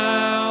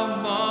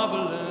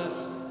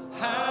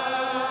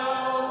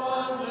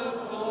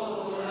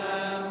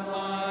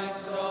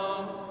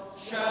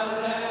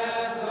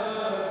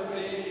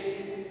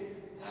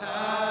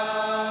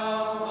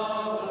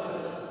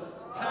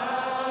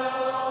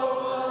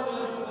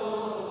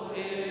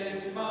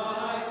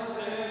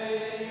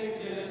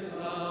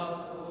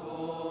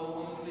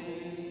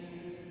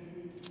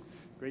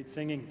Great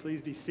singing.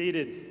 Please be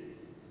seated.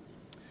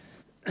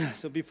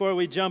 So before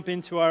we jump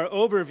into our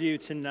overview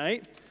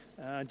tonight,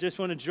 I just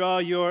want to draw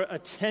your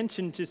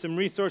attention to some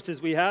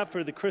resources we have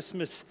for the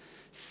Christmas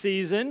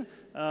season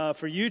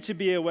for you to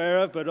be aware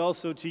of, but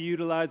also to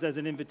utilize as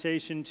an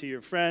invitation to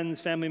your friends,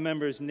 family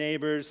members,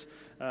 neighbors.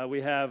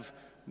 We have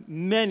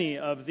many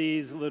of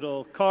these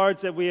little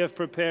cards that we have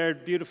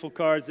prepared, beautiful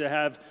cards that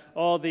have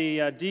all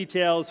the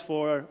details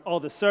for all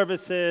the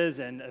services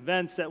and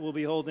events that we'll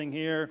be holding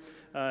here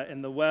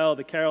in the well,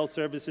 the carol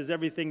services,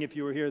 everything if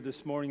you were here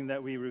this morning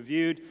that we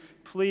reviewed.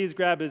 Please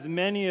grab as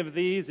many of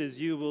these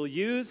as you will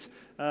use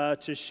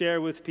to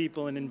share with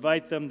people and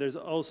invite them. There's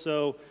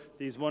also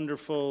these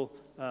wonderful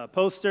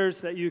posters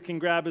that you can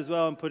grab as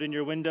well and put in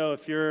your window.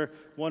 If you're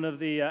one of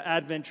the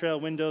Advent Trail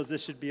windows,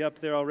 this should be up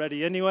there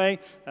already anyway.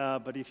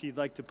 But if you'd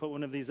like to put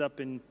one of these up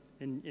in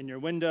your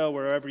window,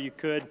 wherever you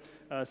could,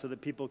 so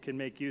that people can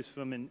make use of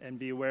them and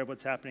be aware of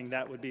what's happening,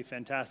 that would be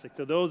fantastic.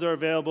 So those are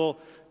available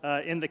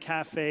in the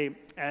cafe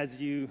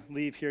as you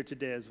leave here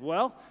today as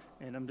well.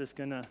 And I'm just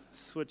going to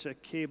switch a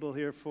cable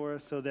here for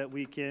us so that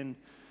we can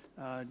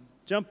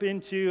jump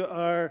into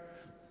our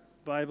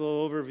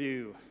Bible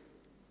overview.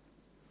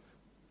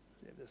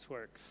 This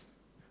works.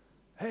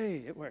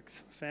 Hey, it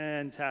works.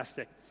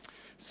 Fantastic.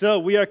 So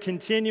we are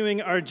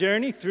continuing our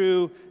journey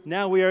through,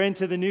 now we are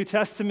into the New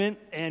Testament,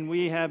 and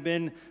we have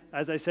been,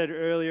 as I said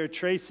earlier,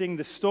 tracing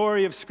the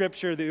story of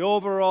Scripture, the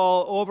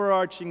overall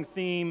overarching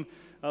theme,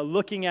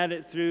 looking at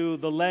it through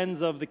the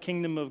lens of the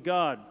kingdom of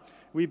God.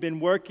 We've been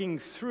working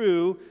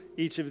through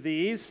each of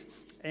these,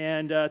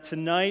 and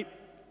tonight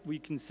we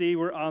can see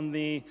we're on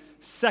the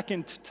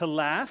second to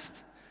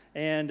last.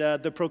 And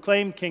the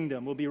proclaimed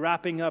kingdom will be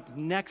wrapping up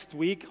next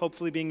week,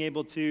 hopefully being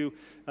able to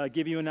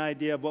give you an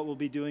idea of what we'll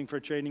be doing for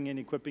training and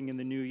equipping in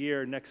the new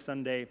year next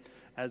Sunday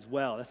as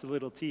well. That's a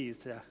little tease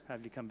to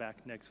have you come back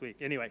next week.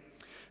 Anyway,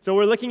 so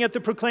we're looking at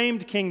the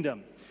proclaimed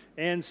kingdom.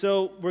 And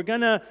so we're going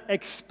to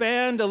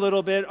expand a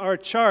little bit our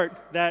chart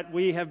that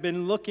we have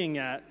been looking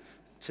at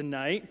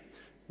tonight.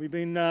 We've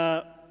been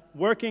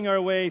working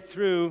our way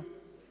through.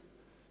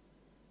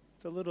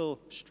 It's a little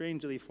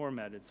strangely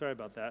formatted. Sorry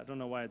about that. I don't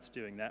know why it's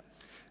doing that.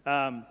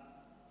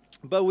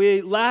 But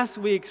we last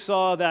week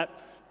saw that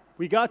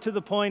we got to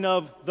the point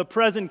of the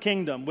present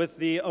kingdom with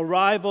the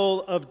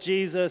arrival of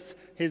Jesus,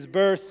 his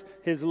birth,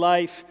 his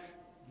life,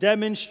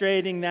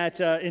 demonstrating that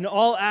in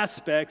all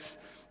aspects,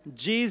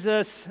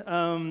 Jesus,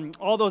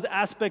 all those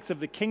aspects of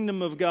the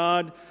kingdom of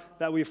God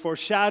that we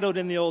foreshadowed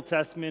in the Old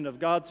Testament of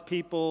God's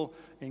people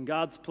in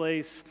God's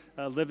place,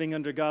 living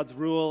under God's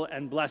rule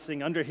and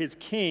blessing under his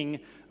king,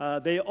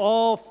 they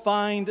all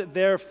find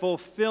their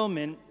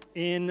fulfillment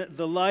in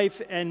the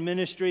life and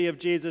ministry of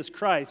Jesus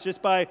Christ.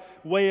 Just by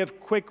way of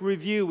quick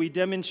review, we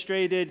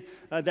demonstrated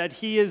that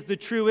he is the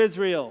true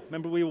Israel.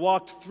 Remember, we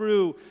walked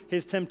through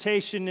his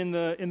temptation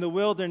in the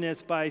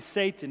wilderness by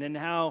Satan and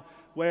how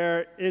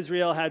where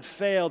Israel had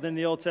failed in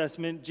the Old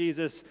Testament,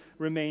 Jesus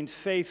remained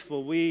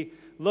faithful. We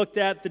looked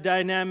at the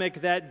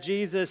dynamic that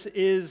Jesus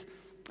is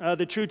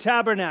the true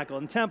tabernacle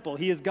and temple.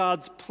 He is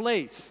God's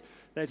place,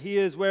 that he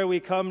is where we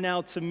come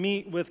now to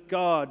meet with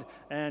God.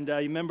 And you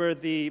remember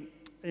the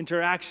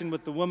interaction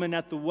with the woman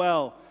at the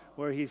well,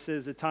 where he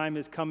says the time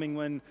is coming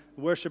when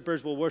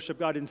worshipers will worship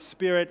God in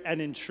spirit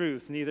and in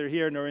truth, neither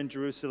here nor in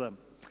Jerusalem.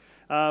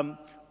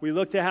 We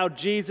looked at how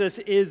Jesus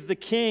is the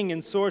king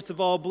and source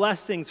of all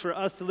blessings for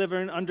us to live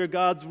under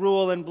God's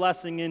rule and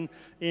blessing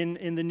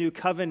in the new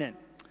covenant.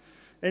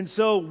 And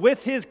so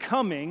with his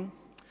coming,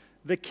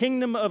 the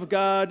kingdom of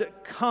God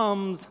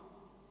comes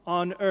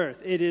on earth.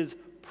 It is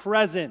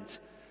present.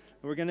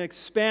 We're going to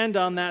expand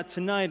on that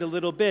tonight a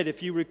little bit.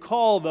 If you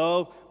recall,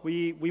 though,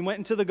 we went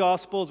into the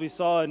Gospels. We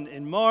saw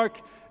in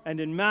Mark and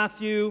in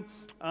Matthew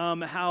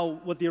how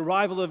with the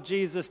arrival of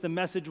Jesus, the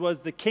message was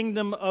the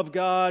kingdom of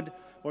God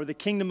or the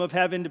kingdom of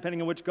heaven,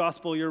 depending on which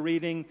gospel you're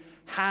reading,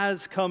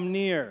 has come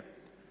near.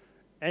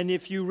 And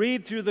if you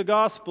read through the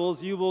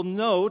Gospels, you will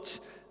note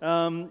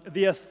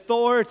the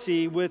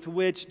authority with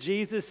which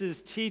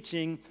Jesus'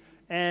 teaching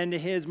and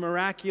his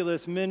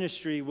miraculous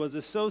ministry was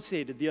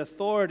associated, the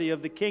authority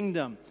of the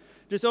kingdom.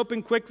 Just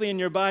open quickly in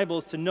your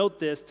Bibles to note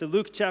this, to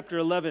Luke chapter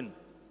 11.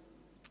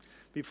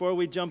 Before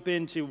we jump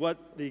into what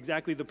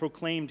exactly the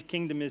proclaimed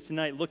kingdom is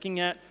tonight, looking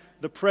at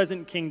the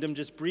present kingdom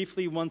just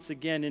briefly once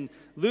again. In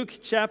Luke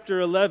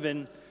chapter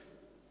 11,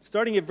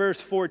 starting at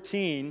verse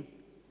 14,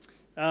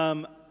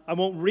 I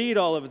won't read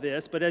all of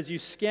this, but as you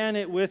scan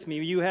it with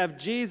me, you have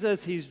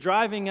Jesus, he's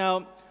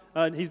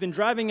been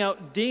driving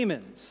out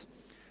demons.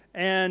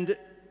 And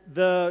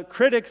the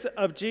critics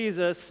of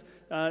Jesus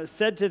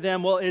said to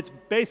them, well, it's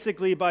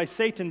basically by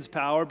Satan's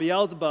power,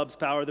 Beelzebub's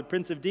power, the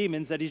prince of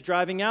demons, that he's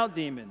driving out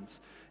demons.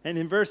 And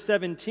in verse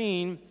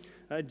 17,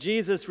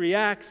 Jesus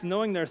reacts,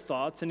 knowing their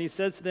thoughts, and he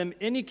says to them,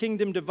 any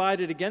kingdom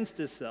divided against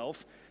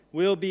itself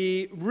will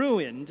be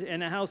ruined,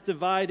 and a house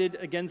divided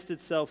against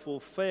itself will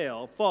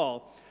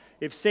fall.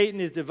 If Satan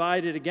is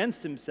divided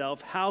against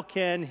himself, how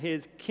can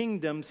his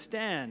kingdom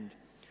stand?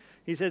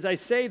 He says, I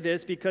say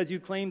this because you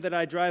claim that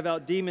I drive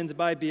out demons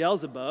by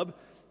Beelzebub.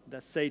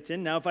 That's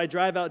Satan. Now, if I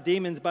drive out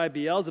demons by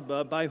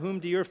Beelzebub, by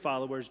whom do your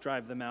followers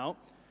drive them out?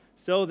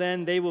 So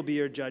then they will be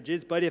your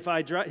judges. But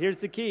here's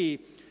the key.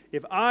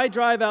 If I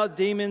drive out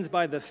demons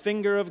by the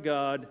finger of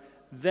God,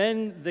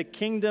 then the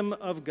kingdom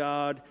of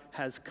God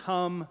has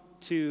come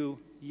to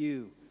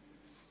you.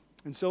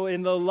 And so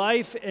in the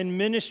life and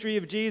ministry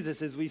of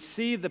Jesus, as we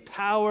see the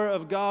power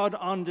of God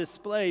on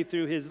display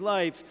through his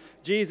life,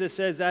 Jesus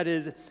says that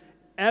is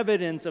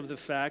evidence of the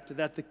fact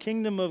that the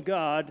kingdom of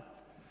God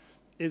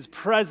is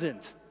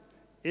present.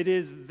 It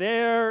is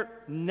there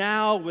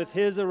now with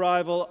his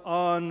arrival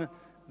on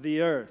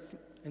the earth.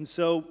 And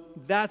so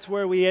that's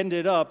where we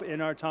ended up in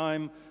our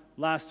time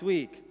last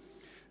week.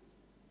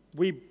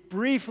 We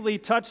briefly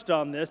touched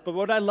on this, but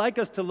what I'd like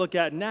us to look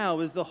at now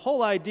is the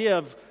whole idea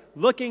of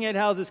looking at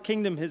how this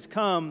kingdom has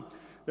come,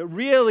 that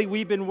really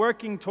we've been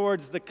working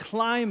towards the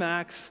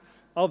climax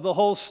of the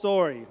whole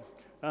story.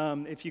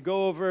 If you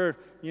go over,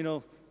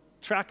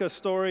 track a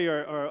story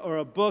or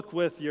a book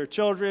with your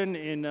children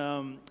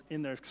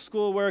in their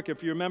schoolwork,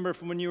 if you remember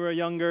from when you were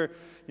younger,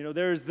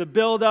 there's the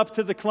build up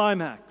to the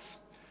climax.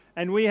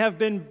 And we have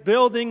been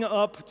building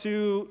up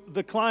to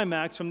the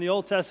climax from the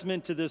Old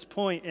Testament to this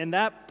point, and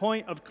that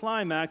point of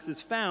climax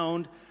is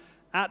found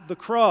at the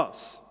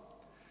cross.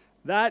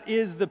 That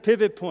is the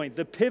pivot point,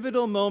 the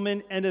pivotal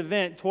moment and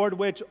event toward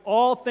which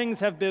all things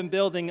have been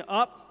building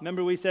up.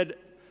 Remember, we said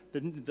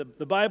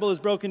the Bible is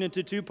broken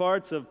into two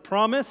parts of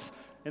promise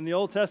in the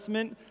Old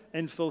Testament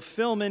and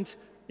fulfillment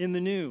in the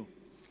New.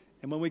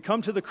 And when we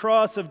come to the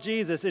cross of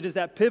Jesus, it is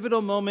that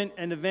pivotal moment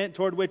and event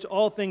toward which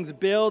all things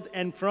build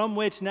and from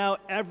which now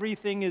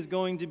everything is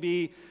going to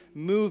be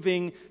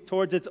moving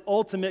towards its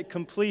ultimate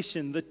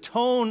completion. The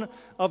tone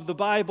of the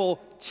Bible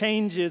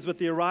changes with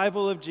the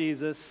arrival of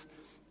Jesus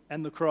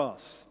and the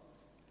cross.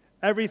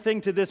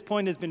 Everything to this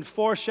point has been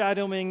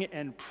foreshadowing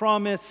and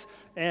promise,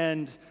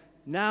 and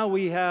now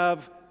we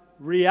have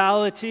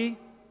reality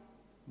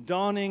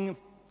dawning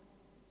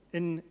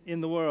in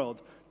the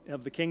world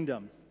of the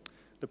kingdom,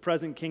 the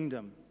present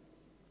kingdom.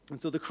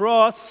 And so the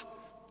cross,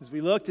 as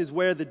we looked, is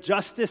where the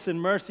justice and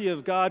mercy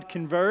of God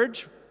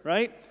converge,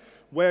 right?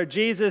 Where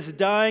Jesus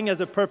dying as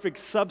a perfect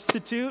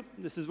substitute.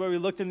 This is where we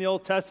looked in the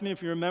Old Testament,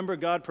 if you remember,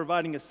 God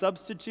providing a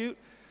substitute.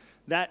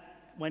 That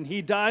when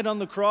he died on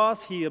the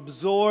cross, he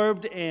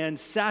absorbed and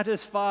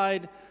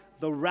satisfied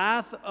the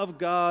wrath of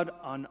God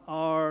on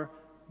our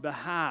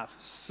behalf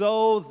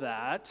so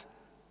that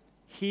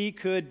he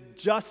could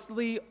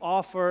justly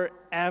offer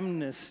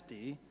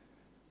amnesty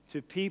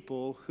to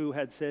people who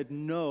had said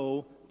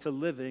no to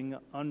living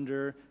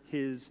under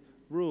his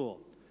rule.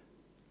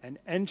 An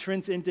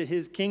entrance into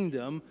his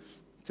kingdom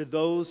to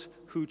those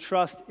who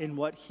trust in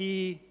what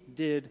he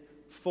did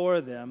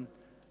for them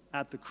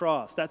at the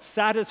cross. That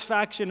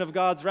satisfaction of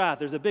God's wrath.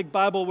 There's a big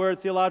Bible word,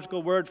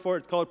 theological word for it.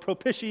 It's called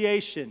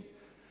propitiation.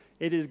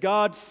 It is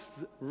God's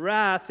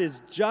wrath,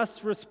 his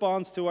just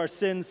response to our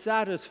sins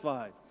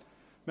satisfied.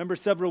 Remember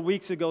several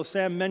weeks ago,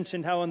 Sam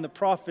mentioned how in the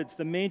prophets,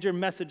 the major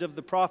message of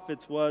the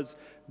prophets was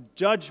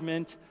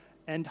judgment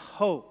and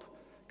hope.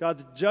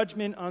 God's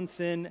judgment on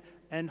sin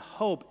and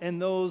hope.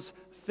 And those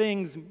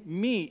things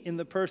meet in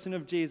the person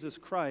of Jesus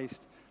Christ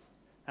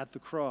at the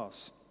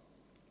cross.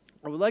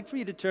 I would like for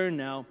you to turn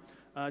now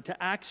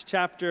to Acts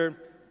chapter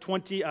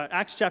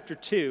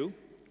 2,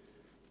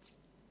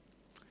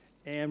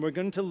 and we're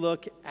going to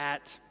look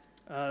at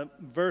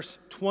verse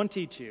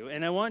 22.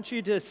 And I want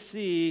you to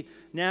see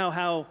now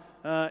how,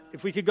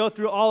 if we could go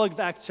through all of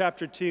Acts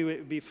chapter 2, it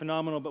would be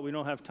phenomenal, but we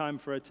don't have time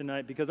for it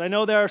tonight, because I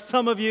know there are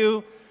some of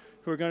you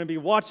who are going to be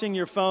watching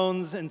your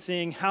phones and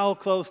seeing how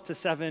close to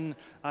 7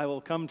 I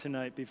will come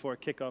tonight before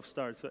kickoff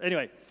starts. So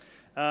anyway,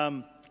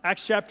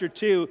 Acts chapter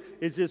 2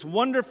 is this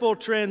wonderful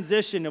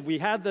transition of we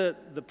had the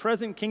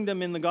present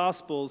kingdom in the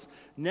Gospels,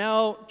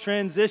 now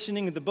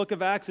transitioning. The book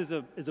of Acts is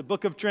a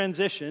book of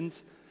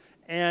transitions,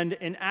 and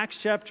in Acts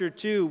chapter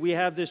 2 we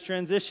have this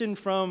transition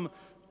from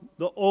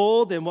the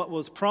old and what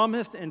was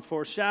promised and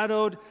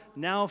foreshadowed,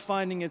 now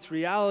finding its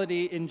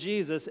reality in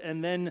Jesus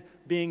and then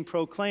being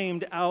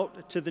proclaimed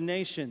out to the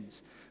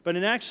nations. But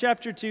in Acts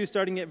chapter 2,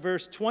 starting at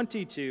verse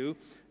 22,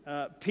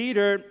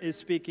 Peter is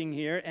speaking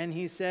here, and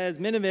he says,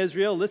 "Men of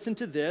Israel, listen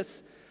to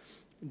this.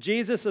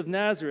 Jesus of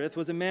Nazareth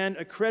was a man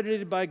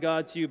accredited by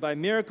God to you by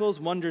miracles,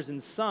 wonders,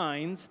 and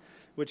signs,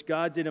 which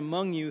God did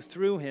among you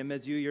through him,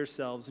 as you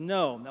yourselves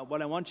know." Now,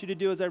 what I want you to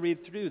do as I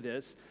read through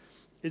this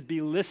is be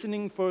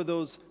listening for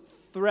those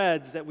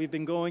threads that we've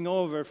been going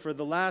over for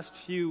the last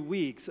few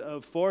weeks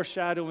of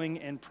foreshadowing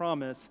and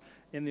promise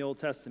in the Old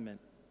Testament.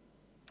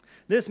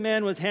 "This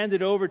man was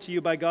handed over to you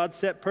by God's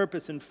set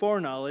purpose and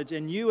foreknowledge,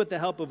 and you, with the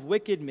help of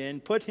wicked men,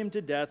 put him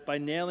to death by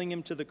nailing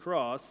him to the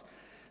cross.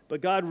 But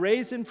God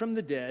raised him from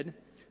the dead,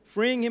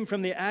 freeing him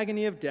from the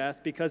agony of death,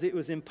 because it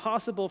was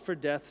impossible for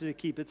death to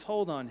keep its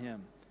hold on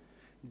him.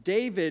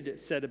 David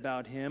said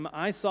about him,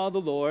 'I saw the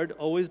Lord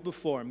always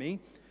before me.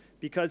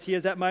 Because he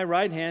is at my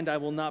right hand, I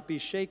will not be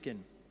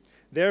shaken.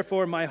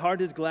 Therefore my heart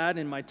is glad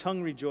and my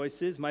tongue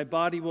rejoices. My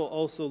body will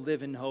also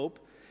live in hope,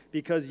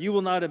 because you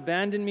will not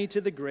abandon me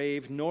to the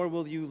grave, nor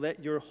will you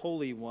let your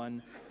Holy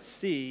One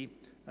see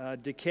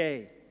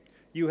decay.'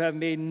 You have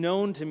made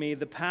known to me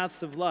the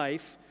paths of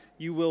life.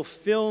 You will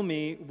fill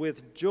me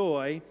with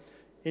joy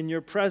in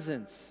your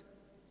presence.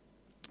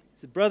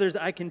 He said, brothers,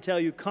 I can tell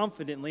you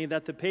confidently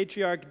that the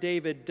patriarch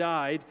David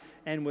died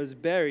and was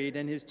buried,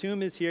 and his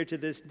tomb is here to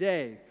this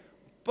day.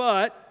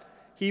 But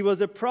he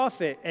was a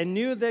prophet and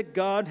knew that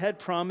God had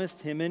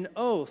promised him an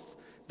oath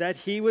that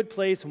he would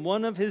place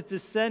one of his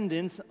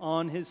descendants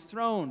on his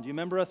throne. Do you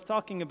remember us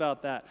talking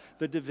about that?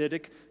 The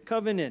Davidic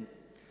covenant.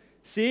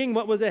 Seeing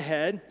what was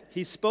ahead,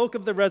 he spoke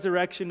of the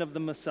resurrection of the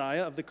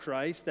Messiah, of the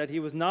Christ, that he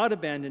was not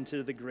abandoned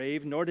to the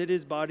grave, nor did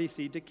his body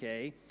see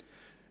decay.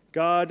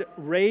 God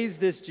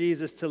raised this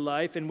Jesus to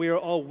life, and we are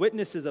all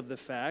witnesses of the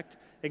fact.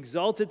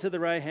 Exalted to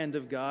the right hand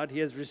of God, he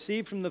has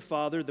received from the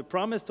Father the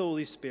promised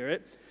Holy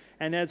Spirit,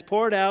 and has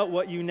poured out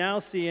what you now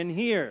see and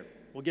hear.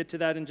 We'll get to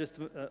that in just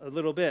a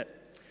little bit.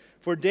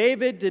 For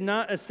David did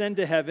not ascend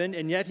to heaven,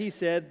 and yet he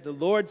said, the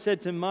Lord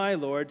said to my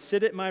Lord,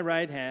 sit at my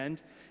right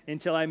hand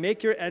until I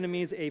make your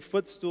enemies a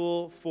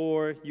footstool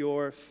for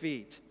your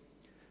feet.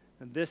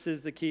 And this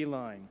is the key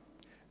line.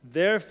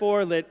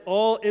 Therefore, let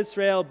all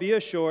Israel be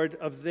assured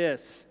of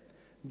this.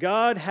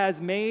 God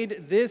has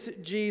made this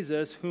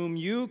Jesus, whom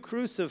you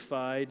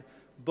crucified,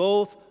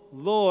 both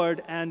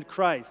Lord and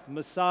Christ,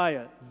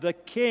 Messiah, the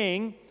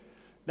King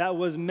that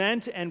was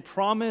meant and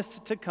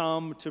promised to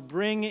come to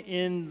bring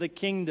in the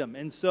kingdom.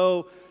 And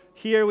so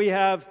here we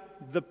have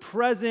the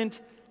present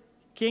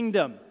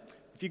kingdom.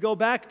 If you go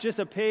back just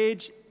a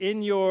page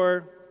in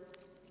your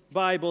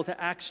Bible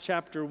to Acts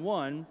chapter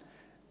 1,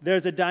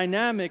 there's a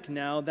dynamic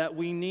now that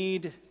we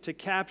need to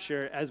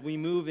capture as we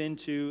move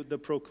into the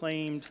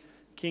proclaimed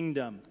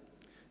kingdom.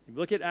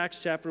 Look at Acts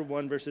chapter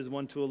 1, verses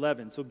 1 to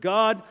 11. So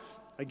God,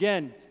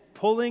 again,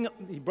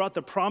 he brought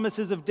the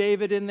promises of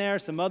David in there,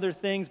 some other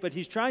things, but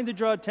he's trying to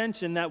draw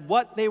attention that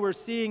what they were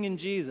seeing in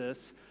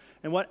Jesus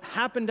and what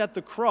happened at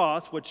the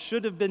cross, which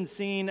should have been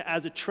seen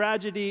as a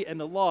tragedy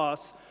and a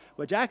loss,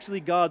 which actually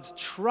God's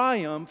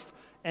triumph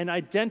and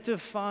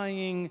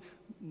identifying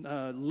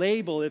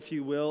label, if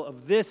you will,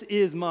 of this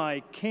is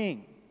my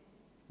king,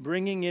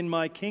 bringing in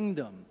my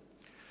kingdom.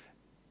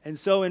 And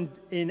so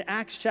in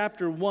Acts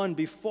chapter 1,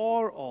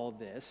 before all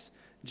this,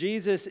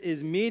 Jesus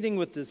is meeting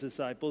with his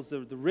disciples,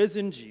 the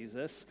risen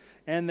Jesus,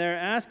 and they're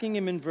asking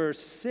him in verse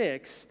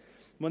 6,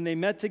 when they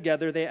met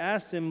together, they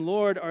asked him,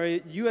 Lord, are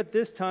you at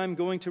this time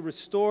going to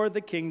restore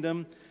the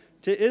kingdom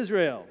to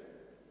Israel?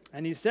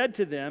 And he said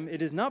to them,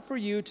 it is not for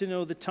you to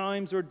know the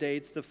times or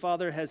dates the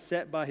Father has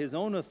set by his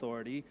own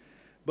authority,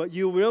 but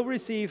you will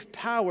receive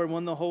power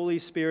when the Holy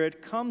Spirit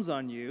comes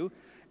on you,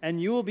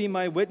 and you will be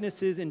my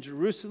witnesses in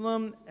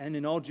Jerusalem and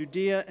in all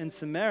Judea and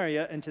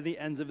Samaria and to the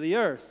ends of the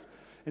earth.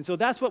 And so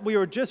that's what we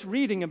were just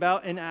reading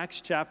about in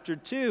Acts chapter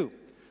 2.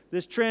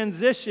 This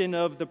transition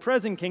of the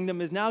present kingdom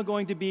is now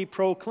going to be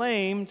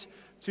proclaimed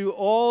to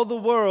all the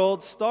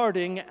world,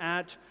 starting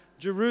at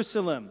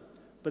Jerusalem.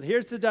 But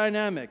here's the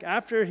dynamic.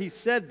 After he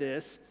said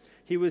this,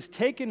 he was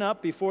taken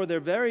up before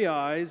their very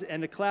eyes,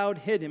 and a cloud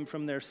hid him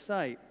from their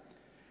sight.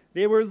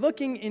 They were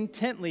looking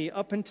intently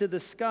up into the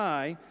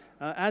sky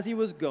as he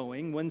was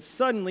going, when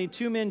suddenly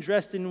 2 men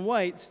dressed in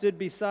white stood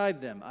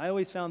beside them. I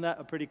always found that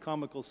a pretty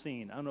comical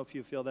scene. I don't know if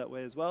you feel that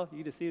way as well.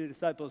 You just see the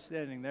disciples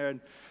standing there, and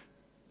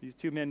these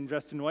 2 men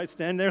dressed in white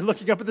stand there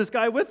looking up at the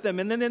sky with them.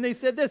 And then they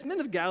said this,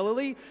 men of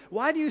Galilee,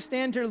 why do you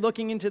stand here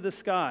looking into the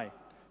sky?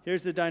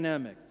 Here's the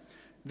dynamic.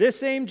 This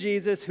same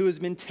Jesus who has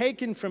been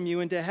taken from you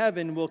into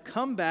heaven will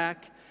come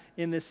back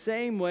in the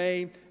same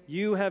way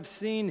you have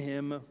seen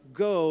him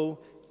go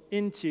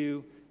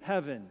into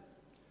heaven.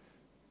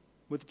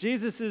 With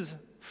Jesus'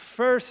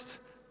 first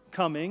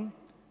coming,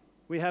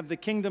 we have the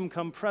kingdom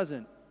come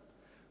present.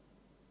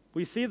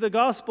 We see the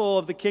gospel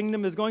of the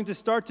kingdom is going to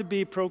start to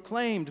be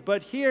proclaimed,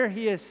 but here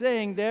he is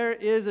saying there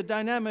is a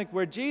dynamic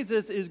where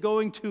Jesus is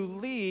going to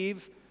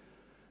leave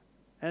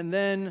and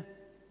then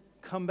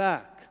come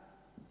back.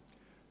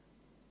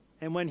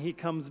 And when he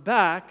comes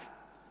back,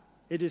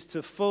 it is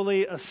to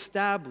fully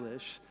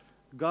establish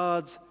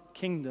God's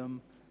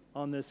kingdom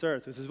on this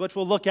earth. This is what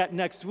we'll look at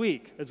next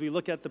week as we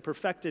look at the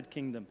perfected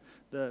kingdom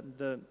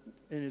in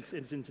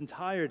its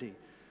entirety.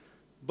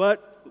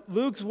 But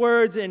Luke's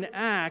words in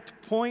Act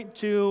point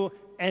to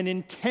an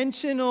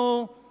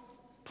intentional,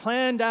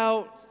 planned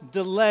out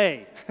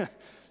delay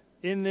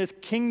in this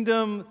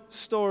kingdom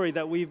story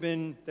that we've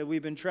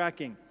been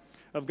tracking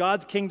of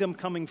God's kingdom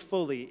coming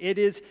fully. It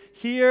is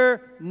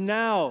here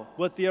now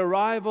with the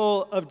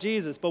arrival of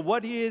Jesus. But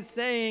what he is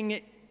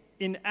saying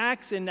in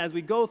Acts and as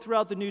we go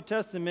throughout the New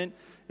Testament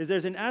is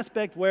there's an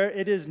aspect where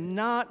it is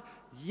not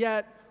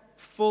yet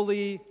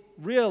fully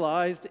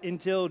realized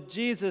until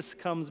Jesus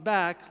comes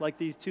back, like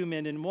these 2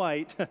 men in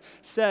white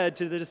said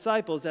to the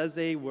disciples as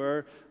they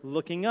were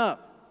looking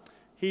up.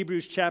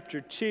 Hebrews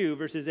chapter 2,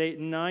 verses 8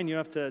 and 9, you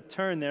don't have to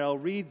turn there, I'll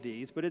read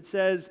these, but it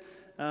says,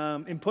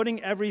 in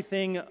putting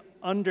everything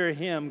under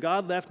him,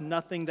 God left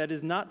nothing that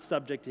is not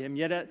subject to him,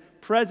 yet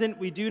at present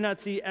we do not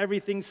see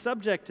everything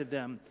subject to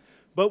them.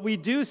 But we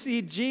do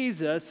see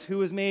Jesus, who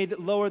was made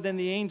lower than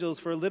the angels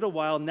for a little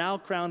while, now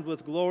crowned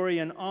with glory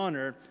and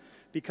honor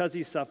because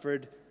he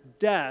suffered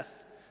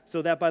death,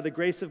 so that by the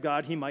grace of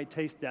God he might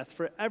taste death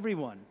for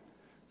everyone.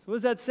 So what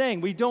is that saying?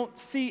 We don't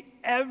see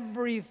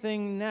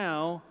everything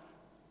now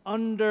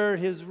under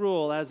his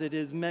rule as it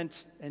is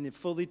meant and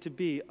fully to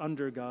be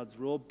under God's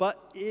rule,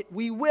 but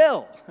we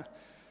will.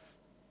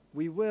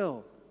 We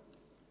will.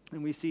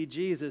 And we see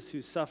Jesus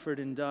who suffered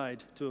and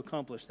died to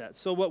accomplish that.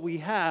 So what we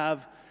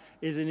have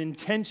is an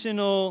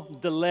intentional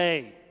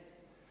delay.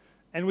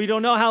 And we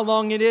don't know how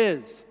long it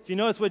is. If you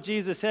notice what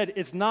Jesus said,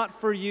 it's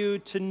not for you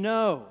to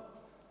know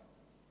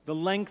the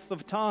length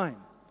of time.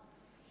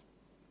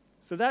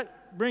 So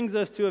that brings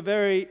us to a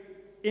very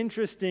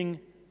interesting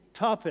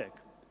topic.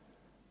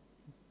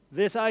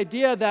 This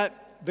idea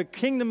that the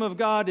kingdom of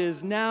God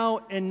is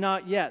now and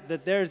not yet,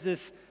 that there's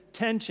this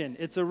tension.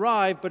 It's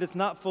arrived, but it's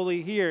not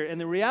fully here. And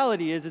the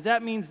reality is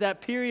that means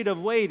that period of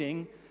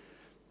waiting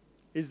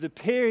is the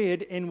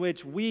period in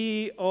which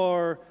we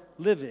are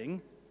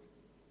living,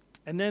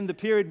 and then the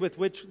period with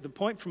which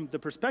the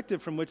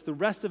perspective from which the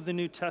rest of the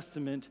New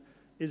Testament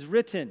is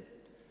written.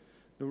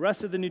 The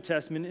rest of the New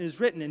Testament is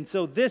written. And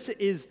so this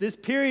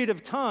period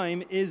of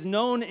time is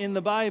known in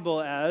the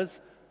Bible as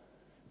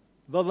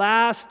the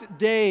last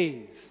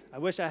days. I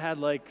wish I had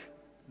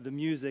the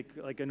music,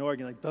 like an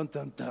organ, like dun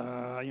dun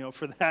dun,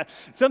 for that.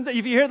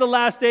 If you hear the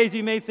last days,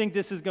 you may think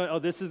this is going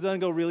to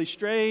go really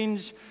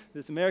strange.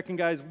 This American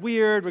guy's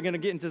weird. We're going to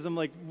get into some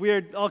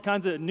weird, all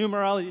kinds of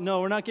numerology. No,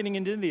 we're not getting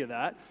into any of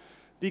that,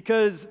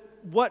 because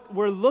what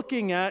we're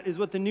looking at is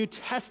what the New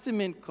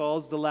Testament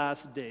calls the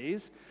last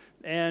days.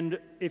 And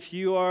if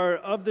you are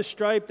of the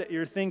stripe that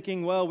you're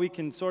thinking, well, we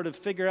can sort of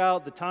figure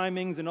out the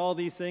timings and all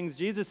these things,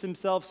 Jesus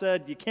himself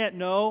said, you can't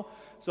know,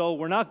 so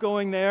we're not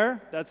going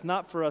there. That's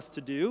not for us to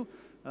do.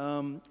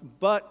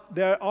 But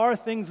there are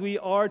things we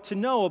are to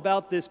know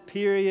about this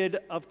period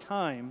of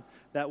time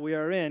that we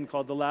are in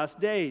called the last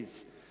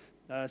days.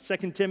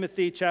 2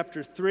 Timothy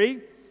chapter 3,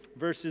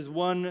 verses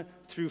 1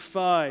 through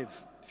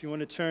 5. If you want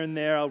to turn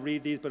there, I'll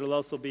read these, but it'll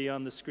also be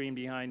on the screen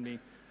behind me.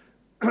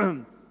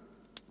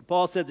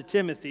 Paul said to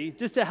Timothy,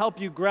 just to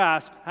help you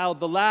grasp how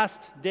the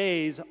last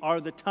days are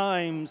the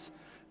times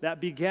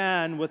that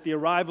began with the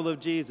arrival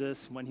of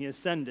Jesus when he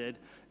ascended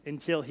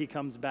until he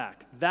comes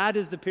back. That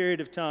is the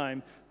period of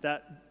time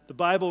that the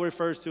Bible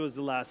refers to as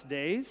the last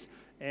days,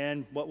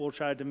 and what we'll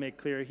try to make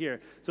clear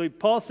here. So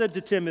Paul said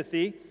to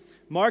Timothy,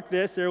 mark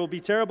this, there will be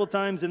terrible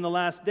times in the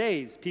last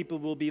days. People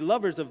will be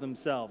lovers of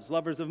themselves,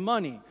 lovers of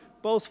money,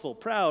 boastful,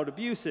 proud,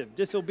 abusive,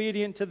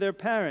 disobedient to their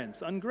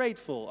parents,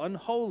 ungrateful,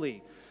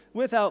 unholy,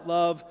 without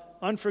love,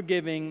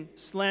 unforgiving,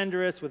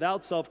 slanderous,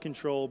 without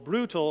self-control,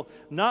 brutal,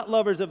 not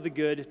lovers of the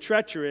good,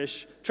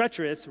 treacherous,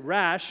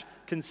 rash,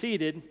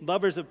 conceited,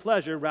 lovers of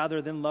pleasure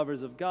rather than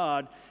lovers of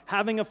God,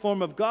 having a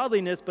form of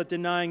godliness but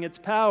denying its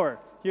power.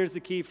 Here's the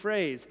key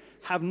phrase,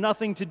 have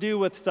nothing to do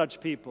with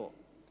such people.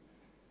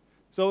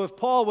 So if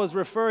Paul was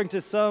referring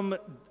to some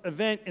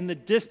event in the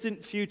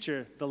distant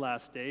future, the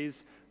last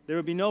days, there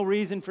would be no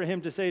reason for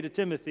him to say to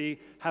Timothy,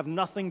 have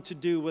nothing to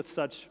do with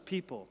such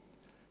people.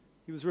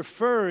 He was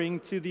referring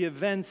to the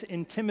events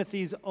in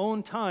Timothy's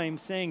own time,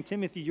 saying,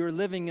 Timothy, you're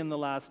living in the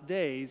last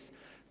days.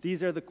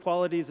 These are the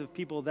qualities of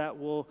people that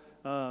will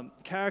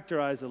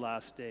characterize the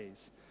last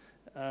days.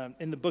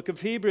 In the book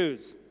of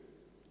Hebrews,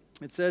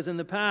 it says, in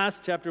the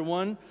past, chapter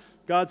 1,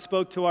 God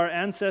spoke to our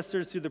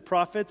ancestors through the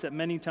prophets at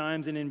many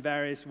times and in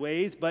various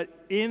ways,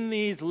 but in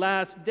these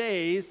last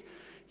days,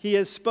 he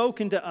has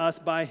spoken to us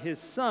by his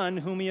Son,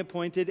 whom he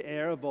appointed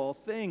heir of all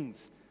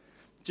things.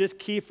 Just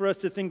key for us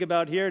to think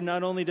about here,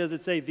 not only does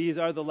it say these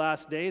are the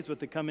last days with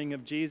the coming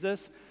of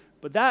Jesus,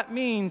 but that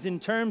means in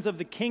terms of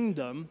the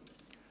kingdom,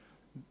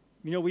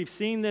 we've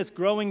seen this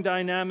growing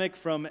dynamic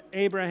from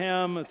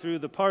Abraham through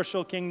the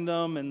partial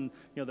kingdom and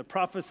the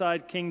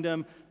prophesied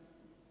kingdom.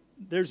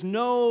 There's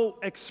no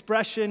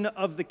expression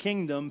of the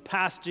kingdom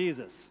past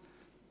Jesus.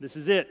 This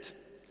is it.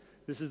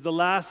 This is the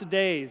last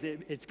days.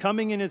 It's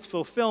coming in its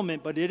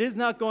fulfillment, but it is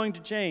not going to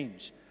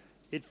change.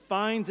 It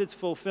finds its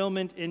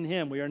fulfillment in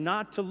him. We are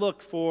not to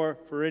look for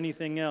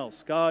anything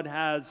else. God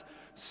has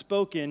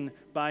spoken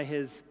by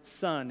his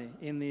Son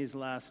in these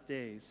last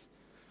days.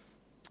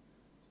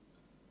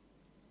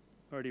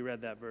 Already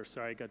read that verse.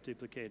 Sorry, I got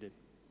duplicated.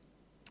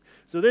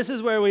 So this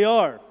is where we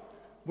are.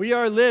 We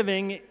are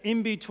living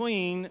in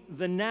between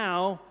the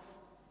now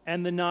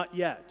and the not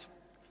yet.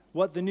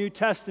 What the New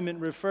Testament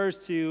refers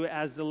to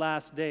as the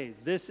last days.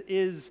 This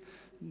is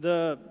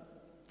the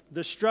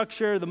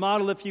structure, the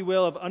model, if you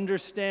will, of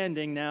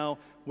understanding now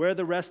where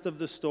the rest of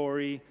the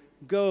story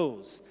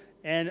goes.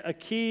 And a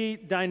key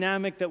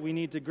dynamic that we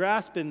need to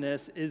grasp in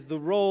this is the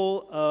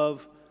role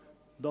of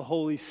the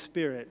Holy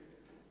Spirit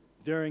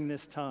during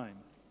this time.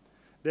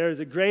 There is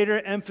a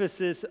greater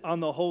emphasis on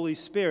the Holy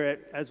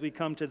Spirit as we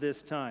come to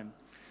this time.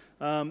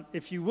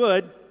 If you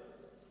would,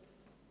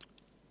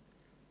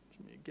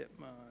 let me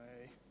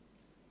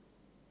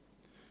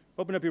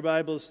open up your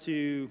Bibles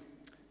to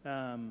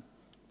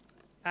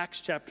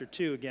Acts chapter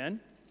 2 again.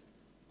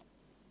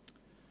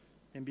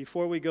 And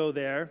before we go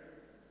there,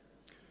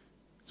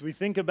 as we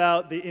think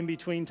about the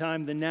in-between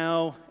time, the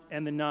now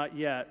and the not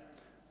yet,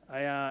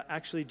 I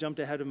actually jumped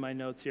ahead of my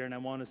notes here, and I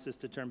want us just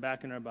to turn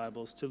back in our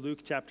Bibles to Luke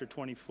chapter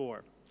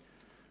 24.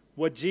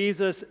 What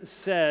Jesus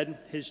said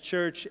his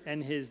church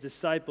and his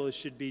disciples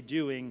should be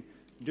doing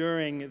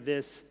during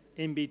this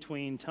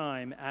in-between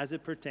time as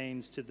it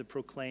pertains to the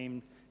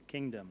proclaimed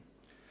kingdom.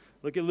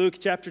 Look at Luke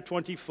chapter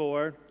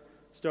 24,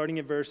 starting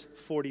at verse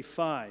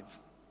 45.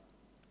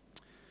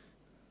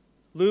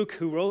 Luke,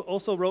 who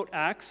also wrote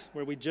Acts,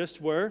 where we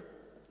just were,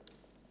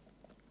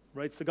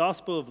 writes the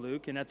Gospel of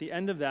Luke, and at the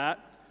end of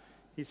that,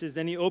 he says,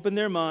 then he opened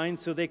their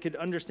minds so they could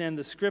understand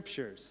the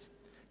Scriptures.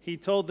 He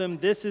told them,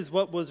 this is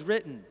what was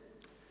written.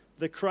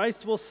 The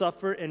Christ will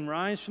suffer and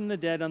rise from the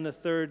dead on the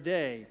third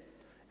day,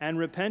 and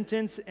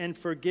repentance and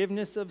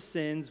forgiveness of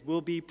sins will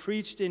be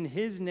preached in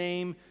his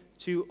name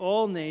to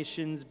all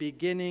nations,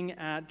 beginning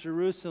at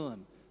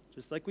Jerusalem.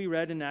 Just like we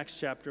read in Acts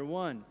chapter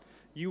 1.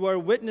 You are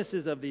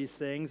witnesses of these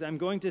things. I'm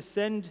going to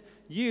send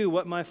you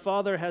what my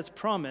Father has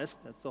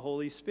promised, that's the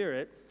Holy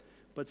Spirit,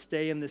 but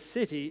stay in the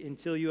city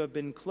until you have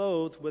been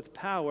clothed with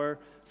power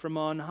from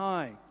on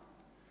high.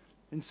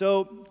 And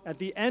so at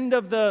the end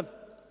of the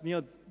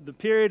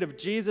period of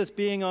Jesus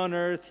being on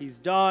earth, he's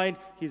died,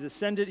 he's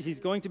ascended,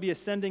 he's going to be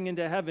ascending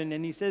into heaven,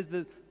 and he says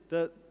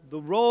that the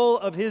role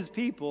of his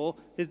people,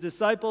 his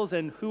disciples,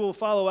 and who will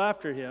follow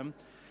after him,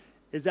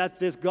 is that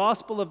this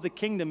gospel of the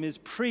kingdom is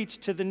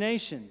preached to the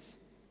nations.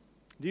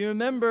 Do you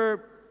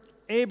remember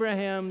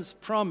Abraham's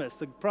promise,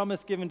 the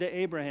promise given to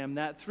Abraham,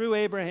 that through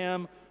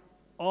Abraham,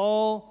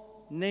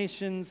 all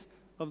nations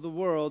of the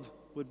world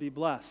would be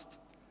blessed?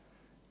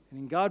 And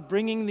in God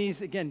bringing these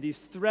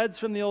threads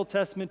from the Old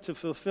Testament to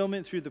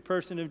fulfillment through the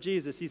person of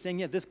Jesus, he's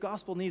saying, this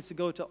gospel needs to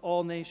go to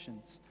all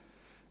nations.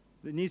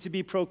 It needs to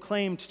be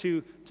proclaimed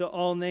to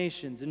all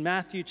nations. In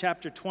Matthew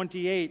chapter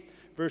 28,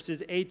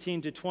 verses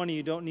 18 to 20,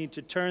 you don't need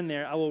to turn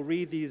there. I will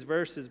read these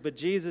verses. But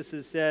Jesus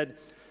has said,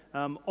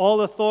 all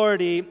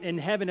authority in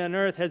heaven and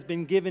earth has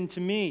been given to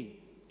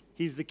me.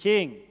 He's the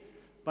king.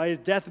 By his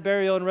death,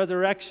 burial, and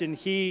resurrection,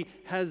 he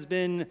has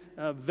been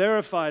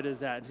verified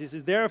as that. He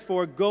says,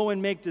 therefore, go and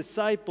make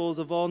disciples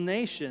of all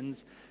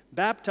nations,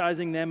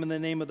 baptizing them in the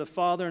name of the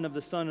Father and of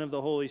the Son and of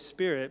the Holy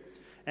Spirit,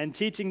 and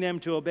teaching them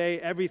to obey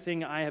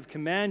everything I have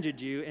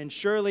commanded you. And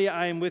surely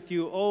I am with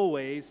you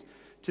always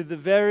to the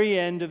very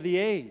end of the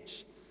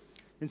age.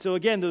 And so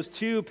again, those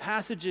two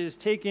passages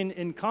taken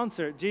in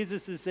concert,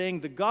 Jesus is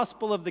saying the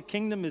gospel of the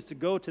kingdom is to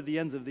go to the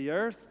ends of the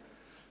earth,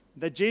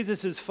 that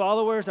Jesus'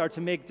 followers are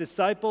to make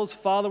disciples,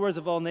 followers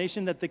of all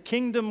nations, that the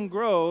kingdom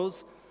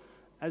grows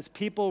as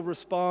people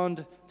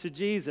respond to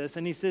Jesus.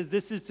 And he says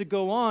this is to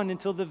go on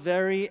until the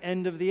very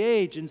end of the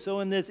age. And so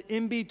in this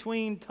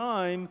in-between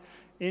time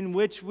in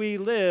which we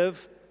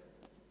live,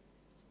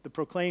 the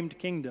proclaimed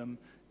kingdom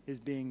is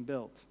being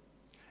built.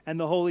 And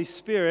the Holy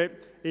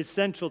Spirit is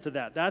central to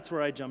that. That's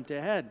where I jumped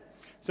ahead.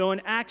 So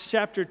in Acts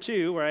chapter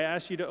 2, where I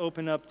asked you to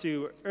open up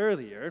to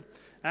earlier,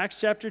 Acts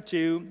chapter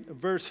 2,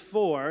 verse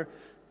 4,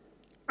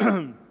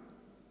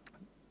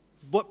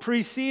 what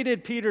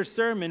preceded Peter's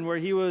sermon, where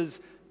he was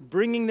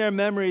bringing their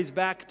memories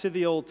back to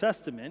the Old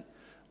Testament,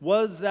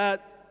 was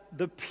that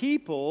the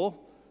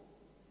people,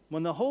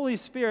 when the Holy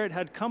Spirit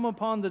had come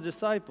upon the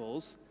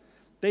disciples,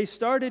 they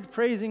started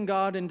praising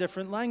God in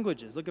different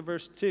languages. Look at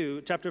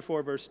chapter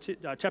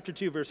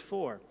 2, verse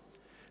 4. It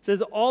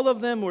says, all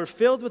of them were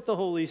filled with the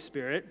Holy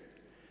Spirit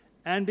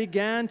and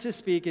began to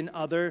speak in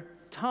other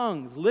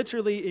tongues,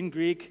 literally in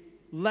Greek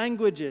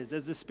languages,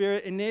 as the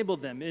Spirit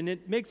enabled them. And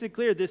it makes it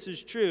clear this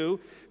is true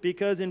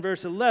because in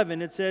verse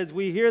 11 it says,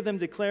 we hear them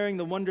declaring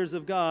the wonders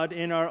of God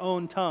in our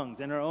own tongues,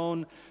 in our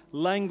own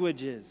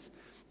languages.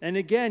 And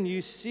again,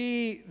 you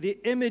see the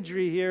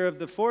imagery here of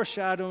the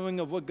foreshadowing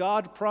of what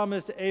God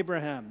promised to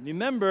Abraham.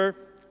 Remember,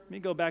 let me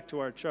go back to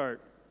our chart.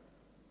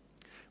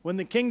 When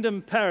the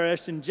kingdom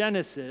perished in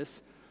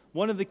Genesis,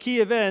 one of the key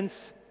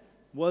events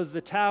was the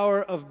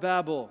Tower of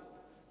Babel,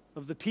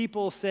 of the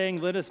people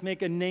saying, let us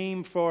make a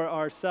name for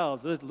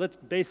ourselves. Let's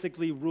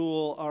basically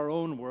rule our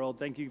own world.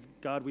 Thank you,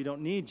 God, we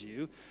don't need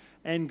you.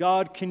 And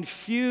God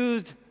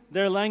confused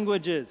their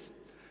languages.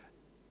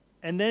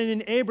 And then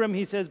in Abram,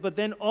 he says, but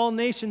then all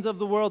nations of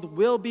the world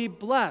will be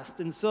blessed.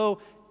 And so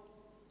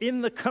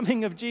in the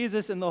coming of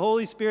Jesus and the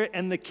Holy Spirit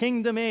and the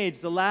kingdom age,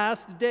 the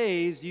last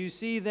days, you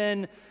see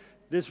then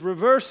this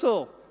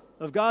reversal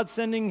of God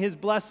sending his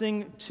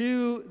blessing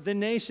to the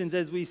nations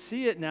as we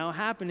see it now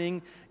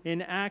happening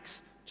in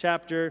Acts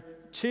chapter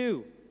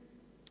 2.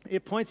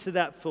 It points to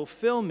that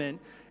fulfillment,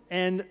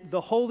 and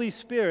the Holy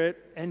Spirit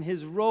and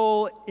his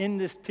role in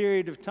this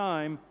period of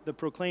time, the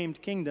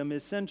proclaimed kingdom,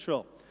 is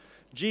central.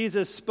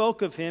 Jesus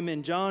spoke of him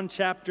in John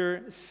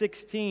chapter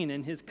 16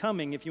 and his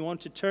coming. If you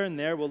want to turn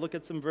there, we'll look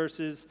at some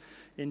verses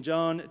in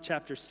John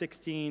chapter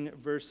 16,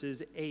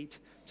 verses 8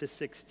 to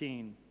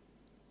 16.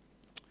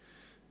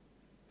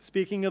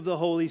 Speaking of the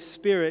Holy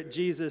Spirit,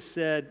 Jesus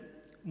said,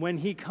 when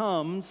he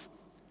comes,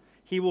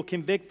 he will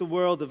convict the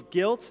world of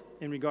guilt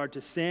in regard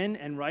to sin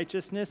and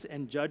righteousness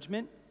and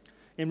judgment.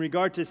 In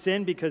regard to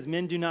sin, because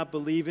men do not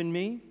believe in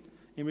me.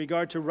 In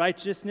regard to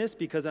righteousness,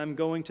 because I'm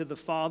going to the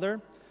Father,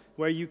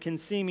 where you can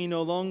see me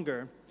no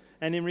longer.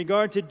 and in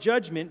regard to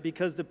judgment,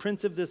 because the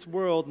prince of this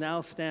world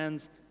now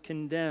stands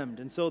condemned.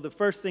 And so the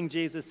first thing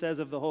Jesus says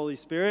of the Holy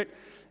Spirit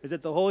is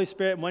that the Holy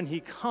Spirit, when he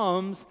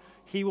comes,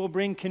 he will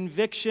bring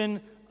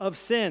conviction of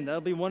sin.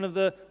 That'll be one of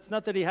the, it's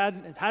not that he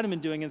hadn't been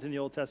doing it in the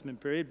Old Testament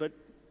period, but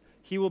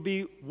he will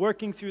be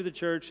working through the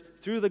church,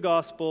 through the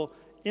gospel,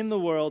 in the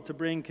world to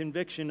bring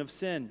conviction of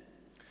sin.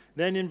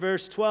 Then in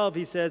verse 12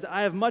 he says,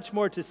 I have much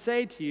more to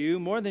say to you,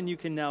 more than you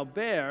can now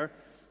bear,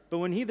 but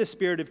when he, the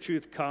Spirit of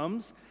truth,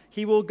 comes,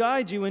 he will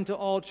guide you into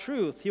all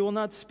truth. He will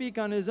not speak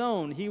on his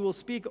own. He will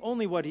speak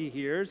only what he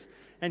hears,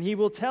 and he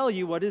will tell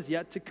you what is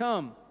yet to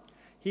come.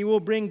 He will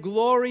bring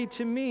glory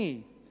to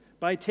me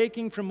by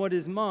taking from what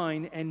is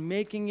mine and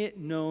making it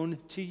known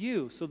to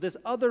you. So this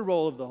other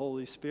role of the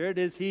Holy Spirit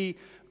is he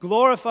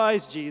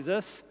glorifies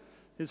Jesus.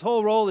 His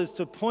whole role is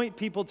to point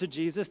people to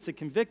Jesus, to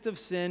convict of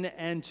sin,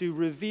 and to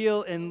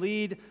reveal and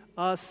lead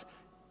us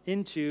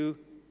into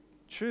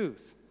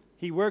truth.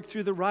 He worked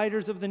through the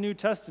writers of the New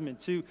Testament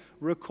to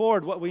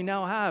record what we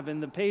now have in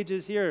the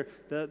pages here,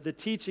 the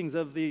teachings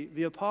of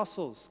the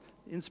apostles.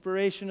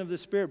 Inspiration of the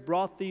Spirit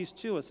brought these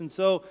to us. And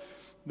so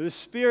the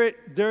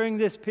Spirit, during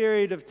this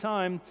period of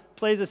time,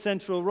 plays a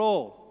central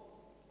role.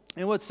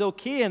 And what's so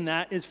key in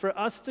that is for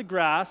us to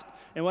grasp,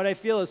 and what I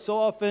feel is so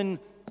often,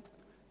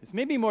 it's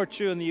maybe more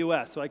true in the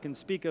U.S., so I can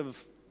speak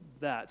of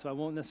that. So I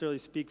won't necessarily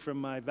speak from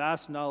my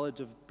vast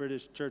knowledge of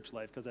British church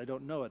life, because I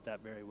don't know it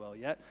that very well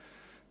yet.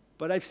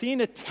 But I've seen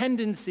a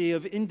tendency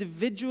of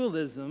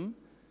individualism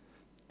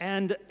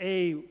and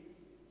a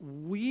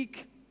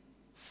weak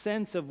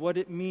sense of what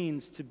it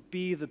means to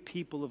be the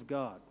people of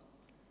God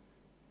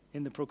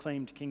in the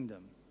proclaimed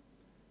kingdom,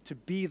 to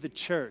be the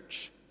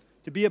church,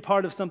 to be a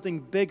part of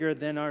something bigger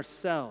than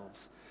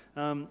ourselves.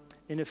 In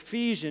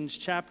Ephesians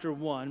chapter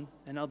 1,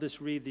 and I'll just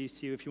read these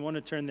to you. If you want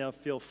to turn there,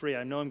 feel free.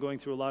 I know I'm going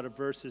through a lot of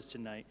verses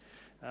tonight.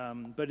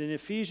 But in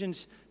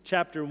Ephesians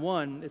chapter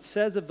 1, it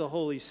says of the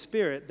Holy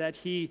Spirit that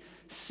he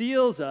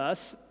seals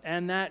us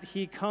and that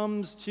he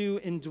comes to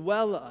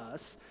indwell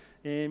us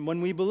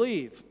when we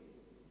believe.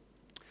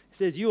 It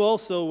says, you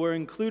also were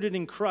included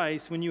in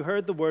Christ when you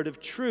heard the word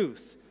of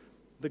truth,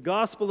 the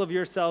gospel of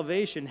your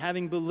salvation.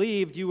 Having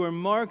believed, you were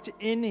marked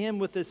in him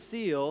with a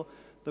seal,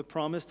 the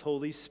promised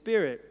Holy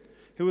Spirit,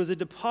 who was a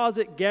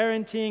deposit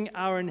guaranteeing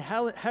our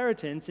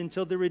inheritance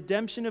until the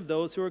redemption of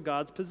those who are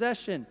God's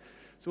possession.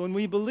 So when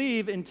we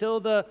believe, until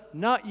the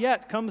not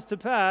yet comes to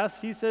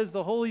pass, he says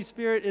the Holy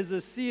Spirit is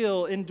a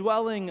seal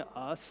indwelling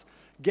us,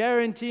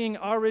 guaranteeing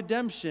our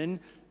redemption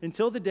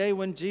until the day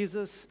when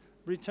Jesus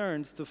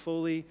returns to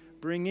fully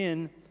bring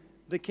in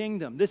the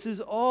kingdom. This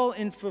is all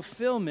in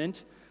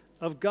fulfillment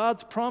of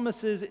God's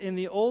promises in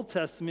the Old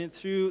Testament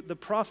through the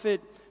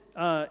prophet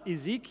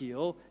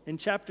Ezekiel in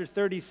chapter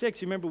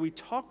 36. Remember, we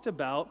talked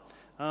about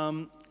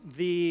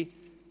the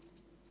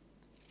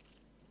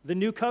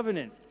new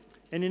covenant.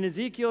 And in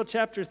Ezekiel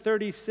chapter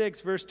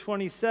 36, verse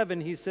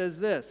 27, he says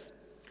this.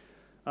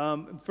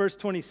 Verse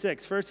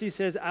 26, first he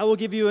says, I will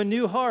give you a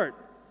new heart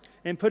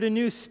and put a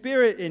new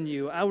spirit in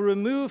you. I will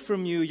remove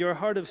from you your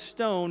heart of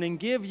stone and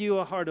give you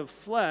a heart of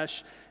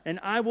flesh, and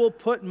I will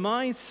put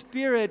my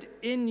spirit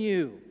in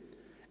you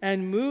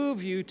and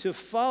move you to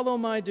follow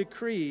my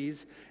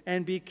decrees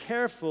and be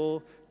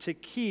careful to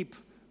keep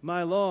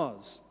my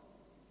laws.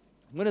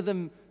 One of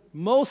the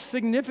most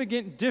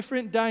significant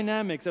different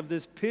dynamics of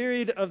this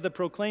period of the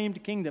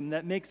proclaimed kingdom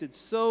that makes it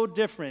so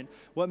different,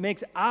 what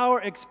makes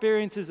our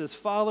experiences as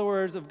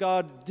followers of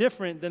God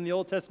different than the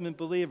Old Testament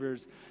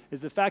believers, is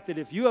the fact that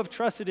if you have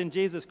trusted in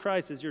Jesus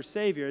Christ as your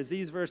Savior, as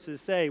these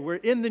verses say, we're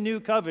in the new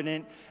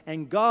covenant,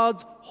 and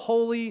God's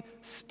Holy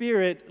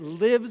Spirit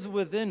lives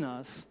within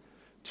us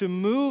to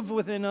move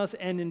within us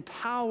and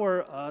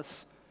empower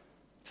us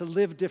to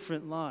live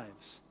different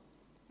lives,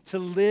 to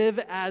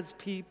live as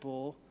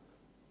people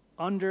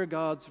under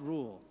God's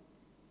rule,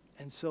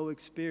 and so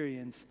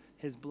experience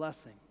his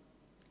blessing.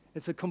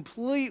 It's a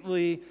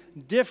completely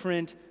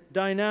different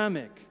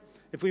dynamic.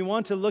 If we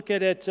want to look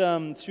at it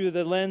through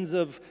the lens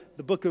of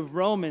the book of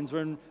Romans,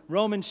 we're in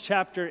Romans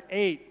chapter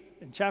 8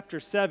 and chapter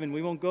 7.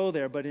 We won't go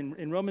there, but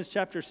in Romans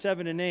chapter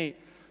 7 and 8,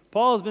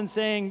 Paul has been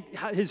saying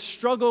his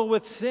struggle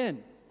with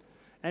sin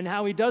and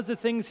how he does the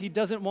things he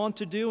doesn't want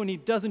to do and he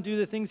doesn't do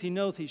the things he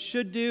knows he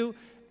should do,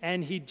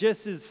 and he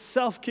just is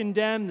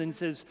self-condemned and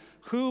says,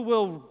 who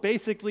will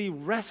basically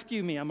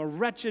rescue me? I'm a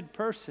wretched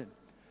person.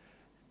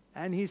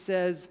 And he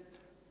says,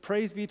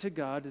 praise be to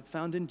God, it's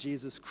found in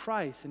Jesus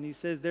Christ. And he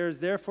says, there is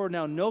therefore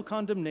now no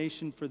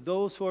condemnation for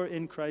those who are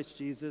in Christ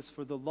Jesus,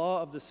 for the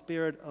law of the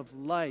Spirit of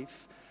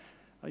life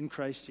in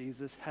Christ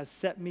Jesus has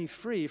set me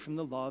free from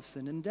the law of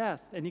sin and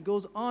death. And he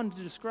goes on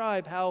to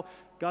describe how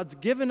God's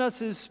given us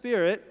his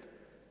Spirit,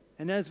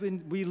 and as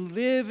we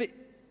live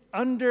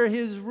under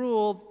his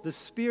rule, the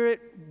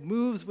Spirit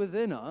moves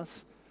within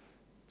us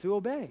to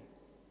obey.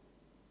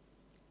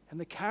 And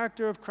the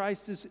character of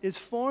Christ is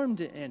formed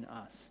in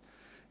us.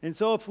 And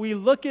so if we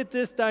look at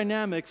this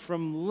dynamic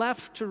from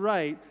left to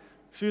right,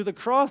 through the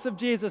cross of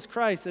Jesus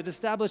Christ that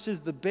establishes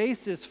the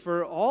basis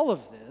for all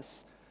of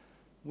this,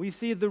 we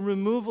see the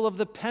removal of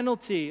the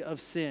penalty of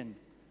sin.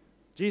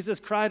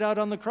 Jesus cried out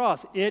on the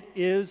cross, "It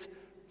is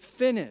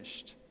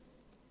finished."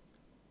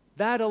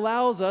 That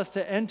allows us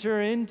to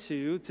enter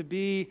into, to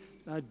be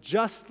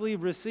justly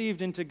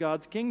received into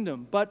God's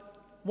kingdom. But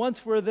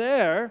once we're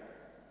there,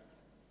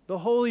 the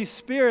Holy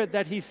Spirit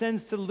that He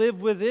sends to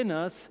live within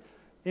us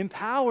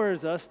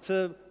empowers us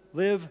to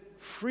live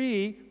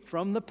free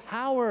from the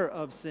power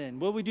of sin.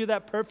 Will we do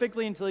that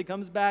perfectly until He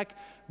comes back?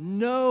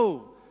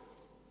 No.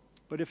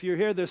 But if you're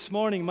here this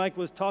morning, Mike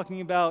was talking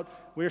about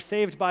we're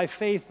saved by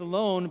faith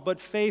alone,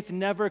 but faith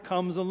never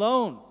comes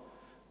alone.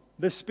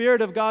 The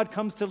Spirit of God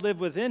comes to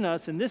live within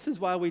us, and this is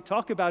why we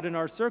talk about in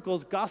our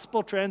circles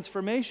gospel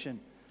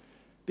transformation.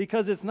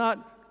 Because it's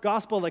not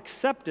gospel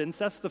acceptance,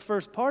 that's the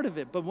first part of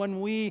it. But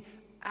when we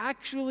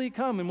actually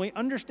come and we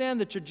understand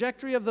the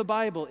trajectory of the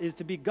Bible is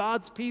to be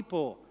God's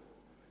people,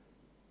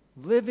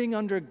 living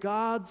under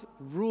God's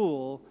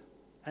rule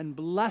and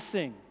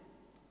blessing.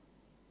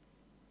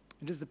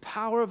 It is the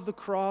power of the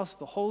cross,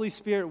 the Holy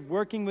Spirit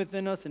working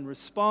within us in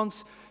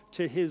response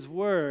to His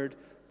word,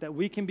 that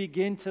we can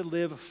begin to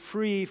live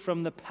free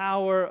from the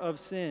power of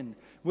sin.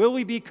 Will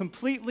we be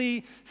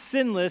completely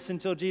sinless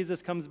until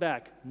Jesus comes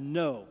back?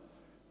 No.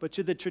 But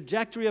should the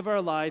trajectory of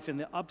our life and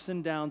the ups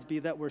and downs be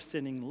that we're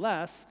sinning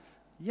less?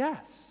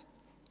 Yes.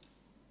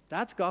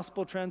 That's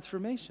gospel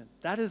transformation.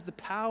 That is the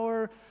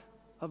power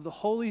of the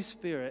Holy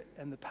Spirit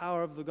and the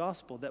power of the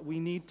gospel that we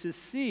need to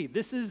see.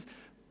 This is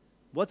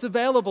what's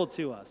available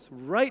to us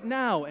right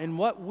now and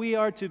what we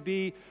are to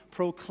be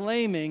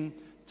proclaiming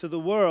to the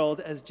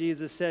world, as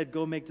Jesus said,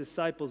 go make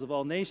disciples of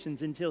all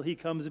nations until He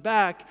comes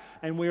back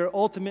and we are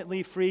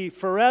ultimately free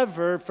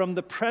forever from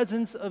the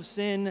presence of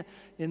sin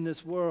in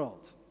this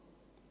world.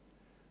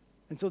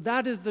 And so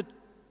that is the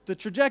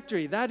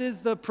trajectory. That is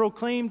the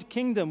proclaimed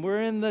kingdom.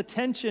 We're in the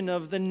tension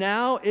of the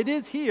now. It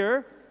is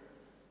here.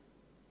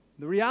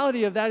 The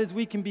reality of that is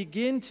we can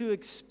begin to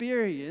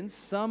experience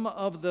some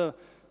of the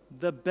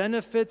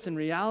benefits and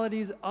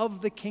realities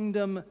of the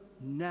kingdom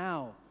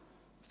now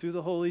through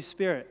the Holy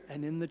Spirit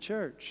and in the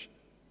church.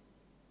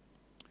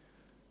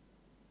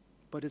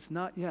 But it's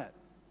not yet.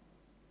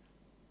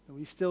 That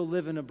we still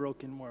live in a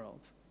broken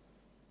world.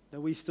 That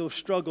we still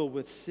struggle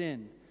with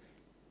sin.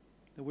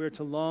 That we're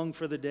to long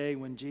for the day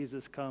when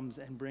Jesus comes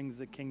and brings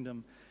the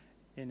kingdom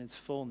in its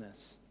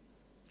fullness.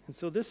 And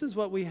so this is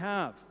what we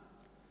have.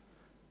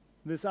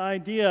 This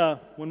idea,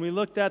 when we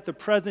looked at the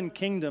present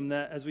kingdom,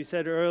 that, as we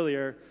said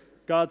earlier,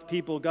 God's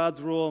people,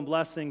 God's rule and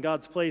blessing,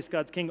 God's place,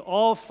 God's king,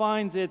 all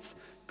finds its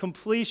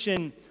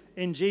completion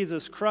in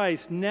Jesus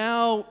Christ.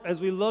 Now, as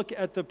we look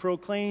at the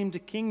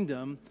proclaimed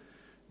kingdom,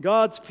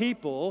 God's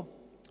people,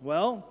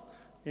 well,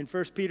 in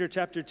 1 Peter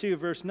chapter 2,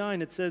 verse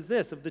 9, it says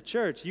this of the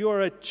church, you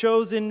are a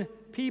chosen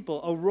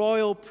people, a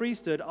royal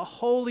priesthood, a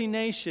holy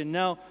nation.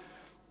 Now,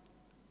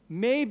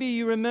 maybe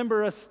you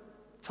remember us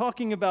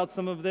talking about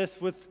some of this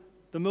with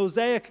the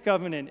Mosaic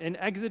covenant in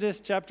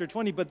Exodus chapter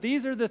 20, but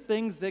these are the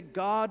things that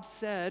God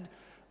said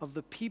of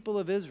the people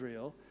of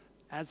Israel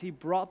as He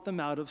brought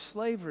them out of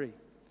slavery.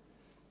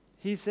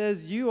 He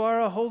says, you are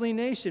a holy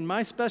nation,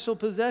 my special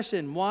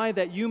possession. Why?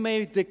 That you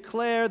may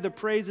declare the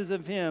praises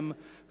of Him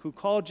who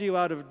called you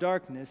out of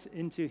darkness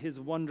into His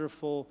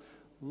wonderful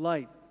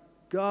light.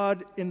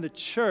 God in the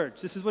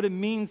church, this is what it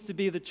means to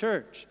be the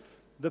church,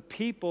 the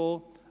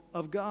people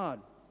of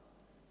God,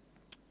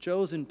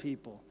 chosen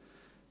people.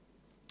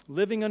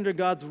 Living under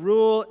God's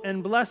rule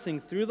and blessing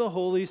through the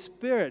Holy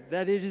Spirit.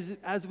 That it is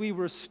as we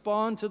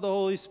respond to the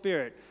Holy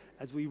Spirit,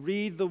 as we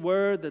read the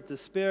word that the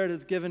Spirit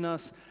has given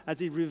us, as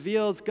He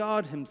reveals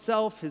God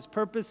Himself, His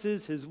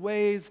purposes, His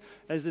ways,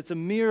 as it's a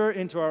mirror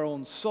into our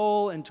own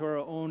soul, into our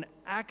own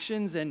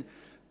actions, and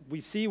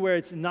we see where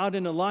it's not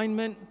in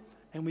alignment,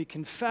 and we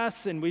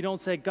confess, and we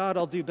don't say, God,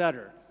 I'll do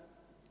better.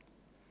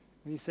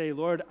 We say,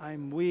 Lord,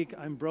 I'm weak,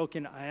 I'm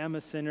broken, I am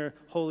a sinner.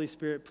 Holy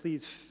Spirit,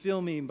 please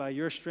fill me by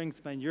your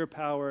strength, by your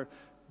power.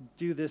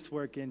 Do this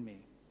work in me.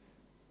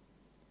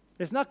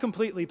 It's not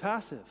completely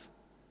passive,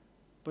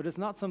 but it's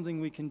not something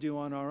we can do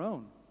on our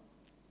own.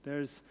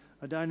 There's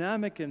a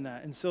dynamic in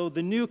that. And so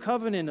the new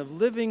covenant of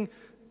living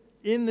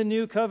in the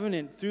new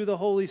covenant through the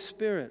Holy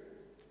Spirit.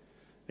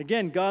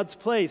 Again, God's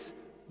place,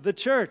 the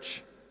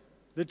church.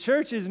 The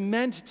church is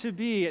meant to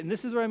be, and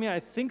this is what I mean, I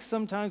think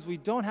sometimes we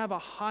don't have a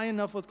high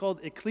enough what's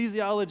called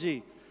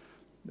ecclesiology,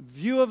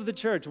 view of the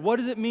church. What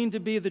does it mean to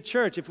be the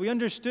church? If we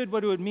understood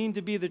what it would mean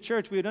to be the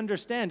church, we would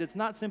understand it's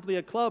not simply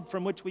a club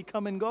from which we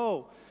come and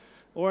go,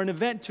 or an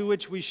event to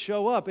which we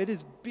show up. It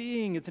is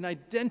being, it's an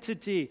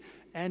identity,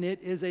 and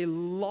it is a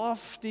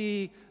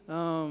lofty,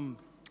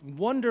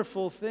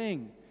 wonderful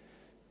thing.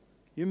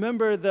 You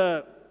remember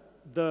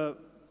the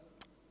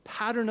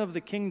pattern of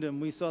the kingdom,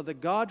 we saw that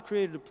God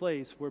created a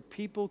place where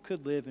people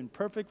could live in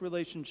perfect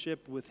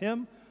relationship with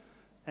Him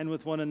and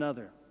with one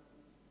another.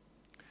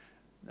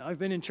 Now, I've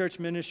been in church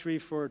ministry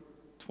for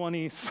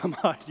 20 some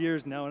odd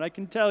years now, and I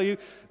can tell you,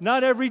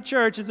 not every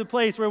church is a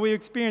place where we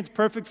experience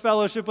perfect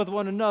fellowship with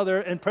one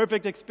another and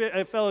perfect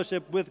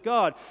fellowship with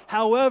God.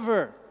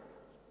 However,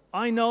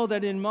 I know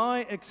that in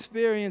my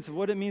experience of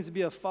what it means to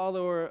be a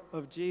follower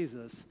of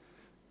Jesus,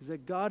 is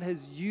that God has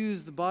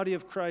used the body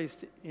of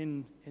Christ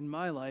in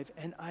my life,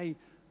 and I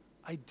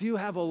do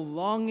have a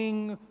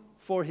longing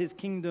for his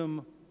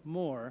kingdom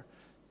more,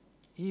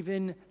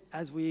 even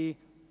as we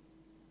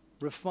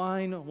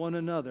refine one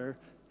another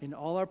in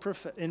all our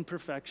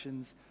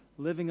imperfections,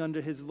 living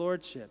under his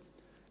lordship.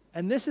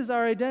 And this is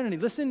our identity.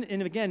 Listen,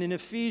 again, in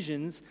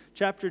Ephesians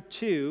chapter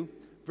 2,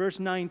 verse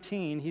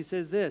 19, he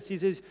says this. He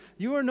says,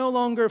 "You are no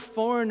longer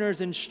foreigners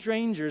and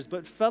strangers,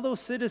 but fellow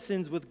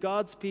citizens with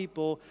God's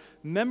people,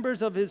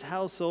 members of his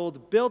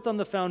household, built on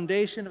the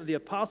foundation of the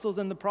apostles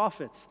and the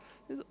prophets."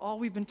 This is all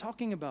we've been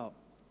talking about.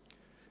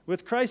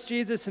 "With Christ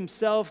Jesus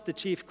himself, the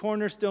chief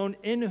cornerstone,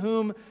 in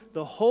whom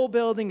the whole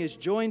building is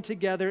joined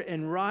together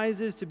and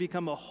rises to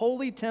become a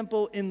holy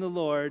temple in the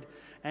Lord.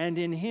 And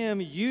in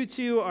him, you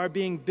two are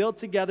being built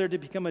together to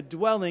become a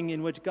dwelling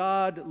in which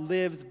God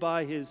lives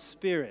by his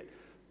Spirit."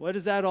 What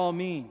does that all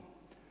mean?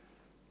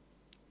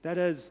 That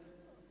as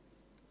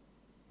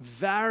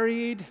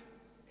varied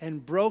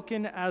and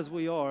broken as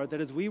we are,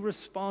 that as we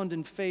respond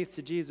in faith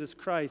to Jesus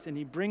Christ and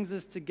he brings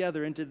us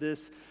together into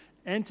this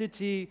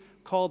entity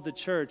called the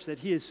church, that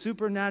he is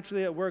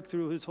supernaturally at work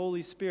through his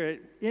Holy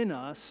Spirit in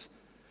us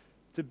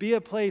to be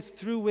a place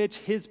through which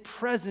his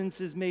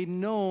presence is made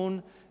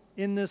known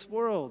in this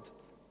world,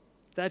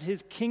 that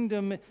his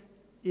kingdom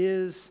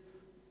is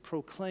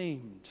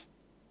proclaimed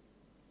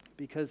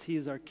because he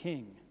is our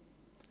king,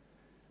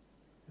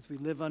 as we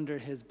live under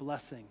his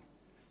blessing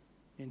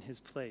in his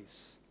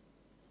place.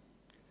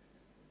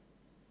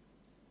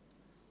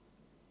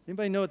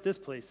 Anybody know what this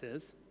place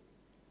is?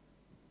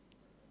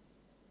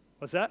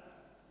 What's that?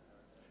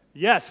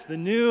 Yes, the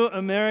new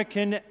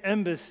American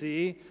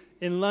Embassy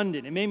in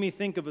London. It made me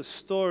think of a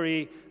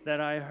story that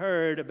I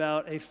heard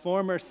about a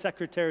former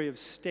Secretary of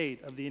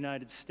State of the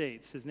United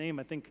States. His name,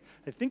 I think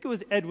it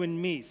was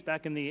Edwin Meese,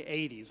 back in the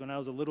 80s when I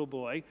was a little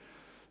boy.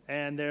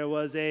 And there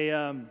was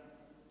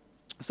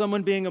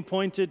someone being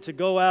appointed to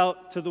go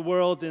out to the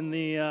world in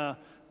the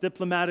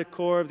diplomatic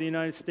corps of the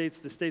United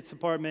States, the State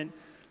Department.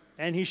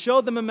 And he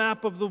showed them a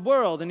map of the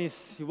world, and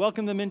he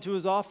welcomed them into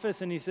his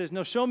office, and he says,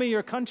 "No, show me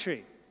your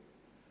country."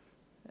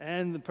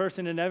 And the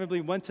person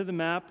inevitably went to the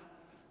map,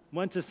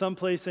 went to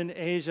someplace in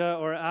Asia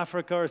or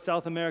Africa or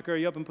South America, or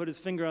he up and put his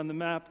finger on the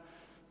map,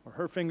 or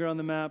her finger on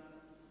the map.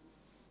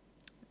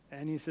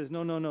 And he says,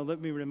 no,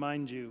 let me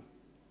remind you,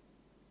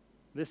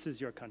 this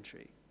is your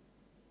country.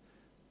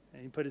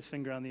 And he put his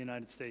finger on the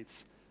United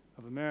States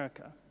of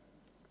America.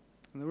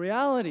 And the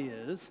reality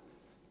is,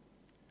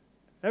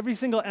 every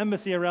single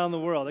embassy around the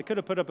world, I could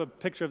have put up a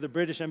picture of the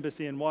British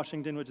Embassy in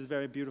Washington, which is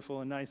very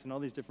beautiful and nice, and all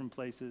these different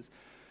places.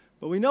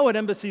 But we know what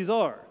embassies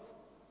are.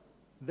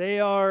 They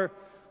are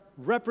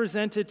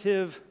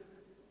representative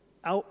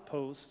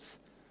outposts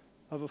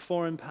of a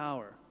foreign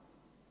power.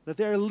 That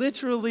they are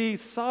literally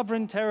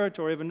sovereign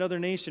territory of another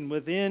nation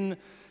within,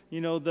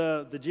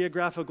 the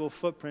geographical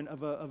footprint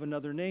of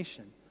another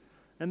nation.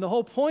 And the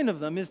whole point of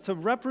them is to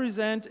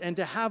represent and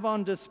to have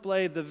on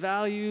display the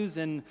values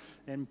and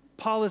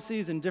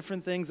policies and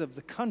different things of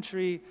the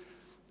country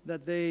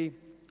that they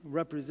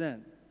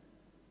represent.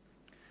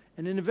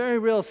 And in a very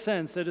real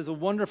sense, that is a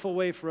wonderful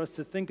way for us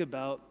to think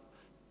about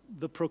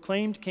the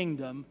proclaimed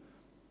kingdom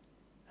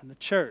and the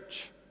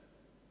church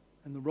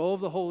and the role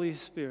of the Holy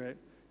Spirit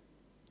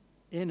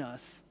in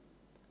us.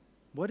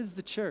 What is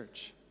the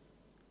church?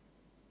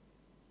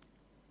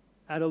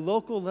 At a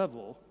local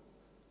level,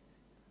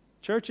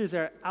 churches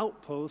are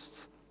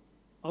outposts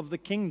of the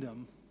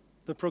kingdom,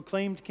 the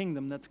proclaimed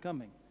kingdom that's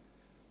coming.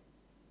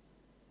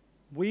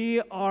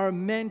 We are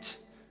meant,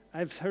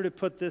 I've heard it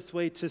put this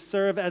way, to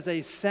serve as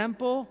a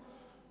sample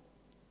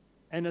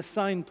and a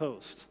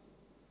signpost.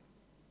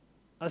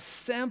 A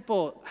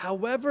sample,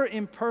 however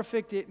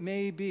imperfect it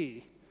may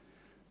be,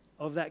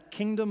 of that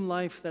kingdom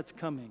life that's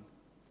coming,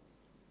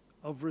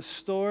 of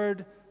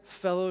restored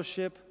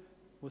fellowship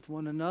with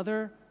one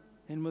another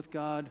and with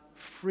God,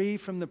 free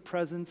from the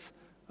presence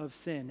of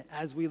sin,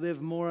 as we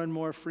live more and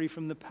more free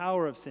from the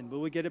power of sin.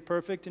 Will we get it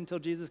perfect until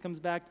Jesus comes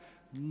back?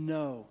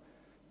 No.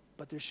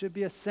 But there should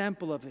be a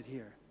sample of it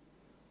here.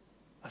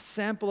 A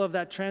sample of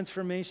that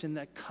transformation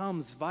that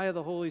comes via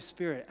the Holy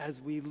Spirit as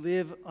we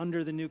live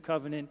under the new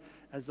covenant,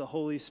 as the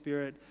Holy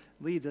Spirit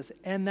leads us.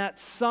 And that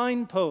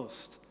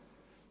signpost,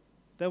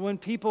 that when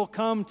people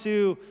come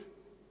to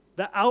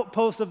the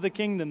outpost of the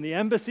kingdom, the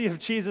embassy of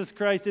Jesus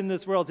Christ in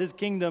this world, his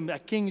kingdom, a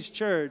king's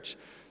church,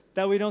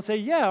 that we don't say,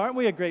 yeah, aren't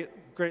we a great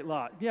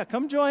lot? Yeah,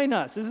 come join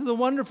us. This is a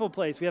wonderful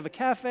place. We have a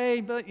cafe,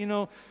 but,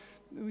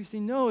 we say,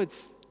 no,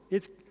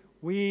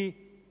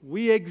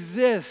 we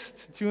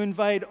exist to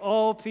invite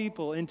all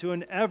people into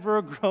an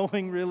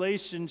ever-growing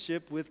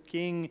relationship with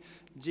King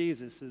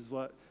Jesus, is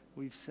what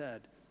we've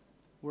said.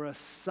 We're a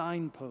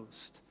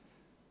signpost.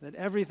 That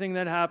everything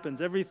that happens,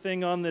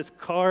 everything on this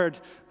card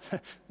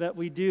that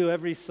we do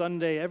every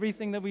Sunday,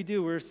 everything that we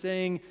do, we're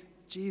saying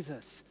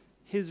Jesus,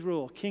 his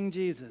rule, King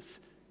Jesus,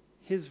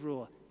 his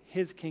rule,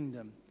 his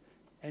kingdom.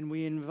 And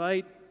we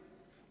invite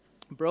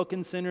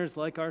broken sinners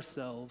like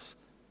ourselves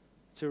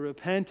to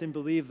repent and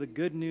believe the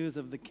good news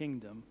of the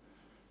kingdom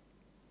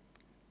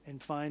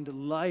and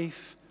find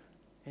life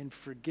and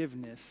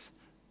forgiveness,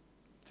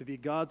 to be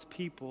God's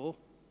people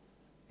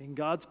in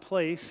God's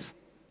place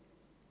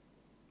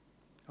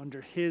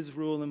under his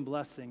rule and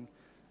blessing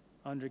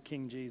under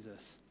King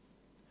Jesus.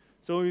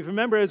 So we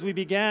remember as we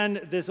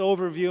began this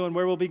overview and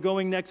where we'll be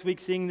going next week,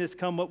 seeing this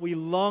come, what we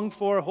long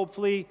for,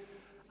 hopefully,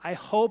 I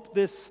hope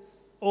this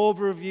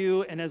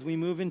overview and as we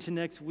move into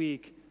next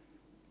week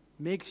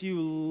makes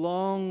you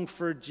long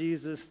for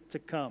Jesus to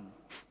come.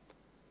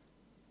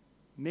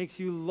 Makes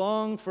you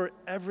long for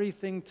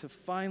everything to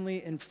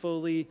finally and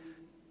fully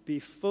be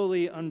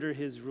fully under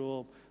his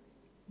rule.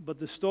 But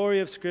the story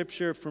of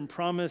Scripture from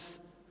promise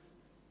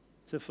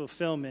to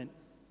fulfillment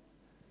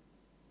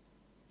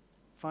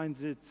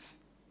finds its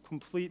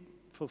complete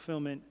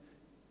fulfillment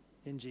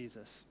in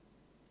Jesus.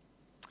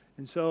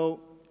 And so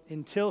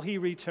until he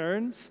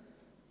returns,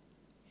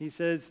 he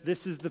says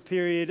this is the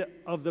period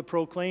of the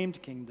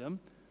proclaimed kingdom,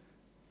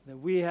 that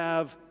we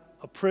have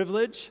a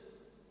privilege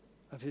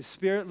of his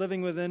Spirit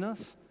living within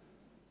us,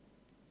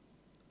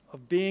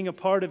 of being a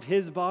part of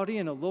his body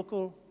in a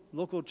local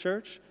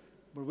church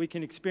where we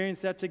can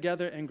experience that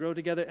together and grow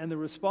together, and the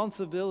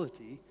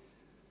responsibility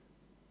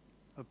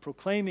of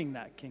proclaiming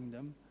that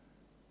kingdom.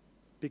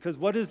 Because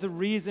what is the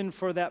reason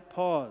for that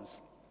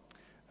pause?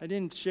 I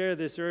didn't share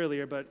this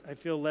earlier, but I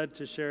feel led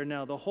to share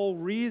now. The whole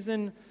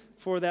reason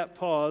for that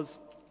pause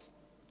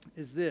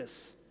is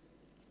this.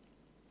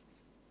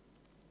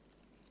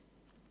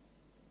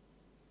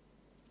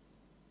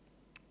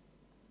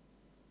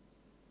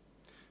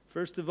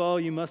 First of all,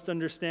 you must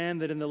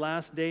understand that in the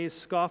last days,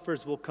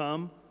 scoffers will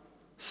come,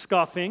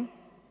 scoffing.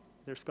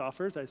 They're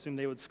scoffers. I assume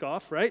they would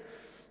scoff, right?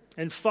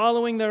 And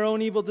following their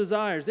own evil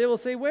desires. They will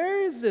say,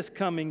 where is this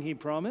coming he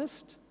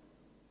promised?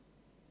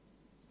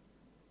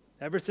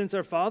 Ever since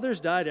our fathers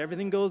died,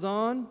 everything goes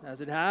on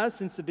as it has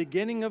since the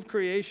beginning of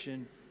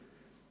creation.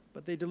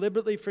 But they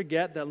deliberately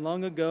forget that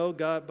long ago,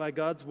 by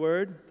God's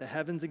word, the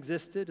heavens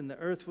existed and the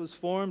earth was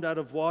formed out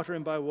of water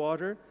and by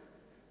water.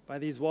 By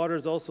these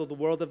waters also the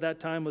world of that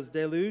time was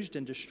deluged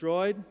and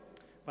destroyed.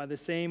 By the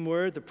same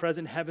word, the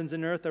present heavens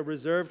and earth are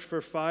reserved for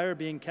fire,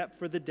 being kept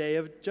for the day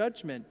of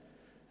judgment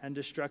and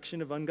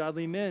destruction of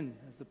ungodly men,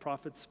 as the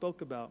prophets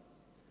spoke about.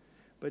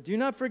 But do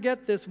not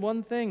forget this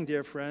one thing,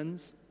 dear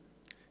friends.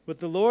 With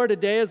the Lord, a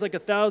day is like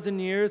 1,000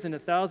 years, and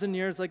 1,000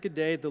 years like a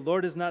day. The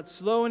Lord is not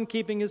slow in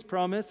keeping his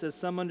promise, as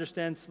some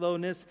understand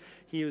slowness.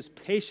 He is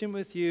patient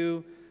with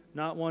you,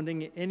 not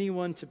wanting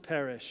anyone to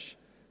perish,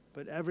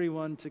 but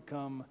everyone to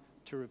come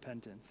to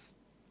repentance.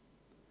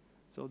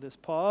 So this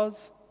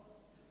pause,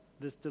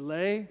 this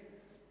delay,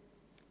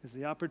 is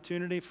the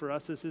opportunity for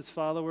us as his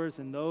followers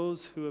and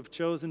those who have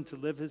chosen to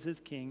live as his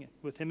king,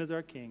 with him as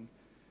our king,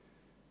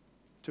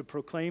 to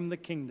proclaim the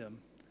kingdom,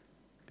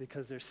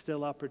 because there's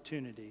still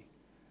opportunity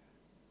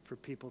for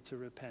people to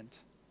repent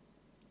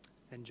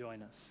and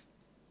join us.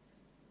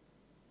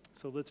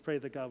 So let's pray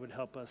that God would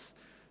help us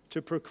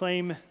to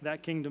proclaim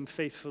that kingdom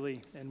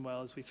faithfully and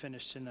well as we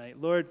finish tonight.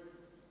 Lord,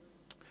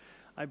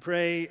 I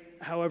pray,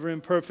 however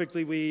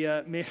imperfectly we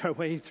made our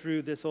way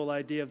through this whole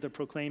idea of the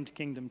proclaimed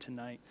kingdom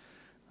tonight,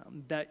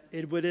 that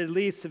it would at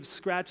least have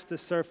scratched the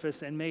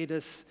surface and made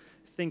us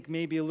think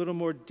maybe a little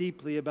more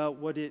deeply about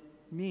what it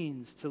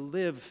means to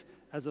live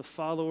as a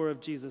follower of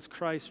Jesus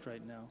Christ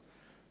right now.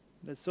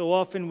 That so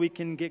often we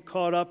can get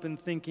caught up in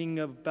thinking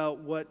about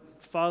what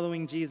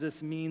following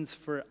Jesus means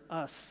for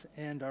us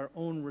and our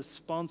own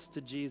response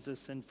to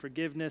Jesus and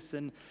forgiveness.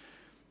 And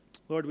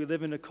Lord, we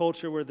live in a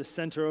culture where the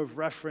center of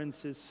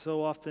reference is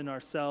so often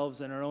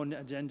ourselves and our own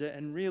agenda,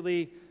 and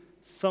really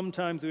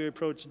sometimes we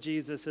approach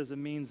Jesus as a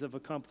means of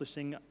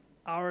accomplishing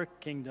our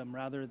kingdom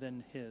rather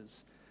than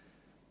his.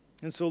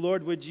 And so,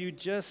 Lord, would you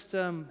just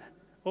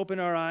open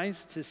our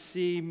eyes to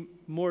see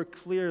more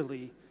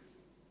clearly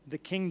the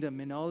kingdom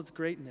in all its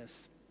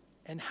greatness,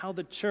 and how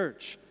the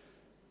church,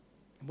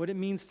 what it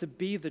means to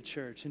be the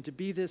church, and to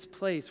be this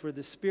place where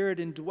the Spirit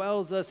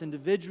indwells us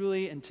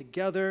individually and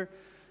together,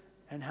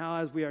 and how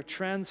as we are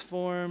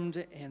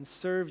transformed and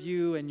serve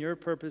you and your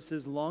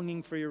purposes,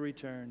 longing for your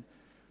return,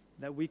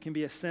 that we can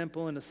be a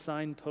sample and a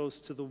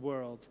signpost to the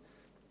world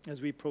as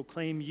we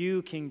proclaim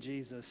you, King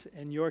Jesus,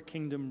 and your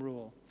kingdom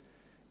rule.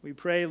 We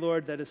pray,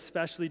 Lord, that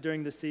especially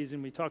during the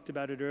season, we talked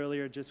about it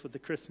earlier just with the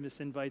Christmas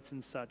invites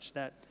and such,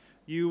 that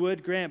you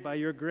would grant by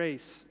your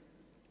grace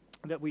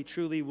that we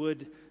truly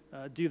would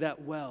do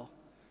that well.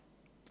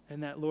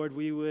 And that, Lord,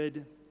 we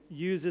would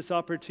use this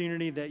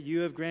opportunity that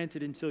you have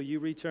granted until you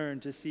return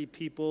to see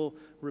people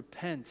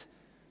repent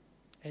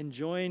and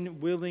join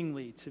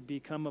willingly to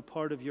become a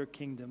part of your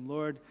kingdom.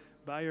 Lord,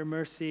 by your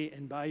mercy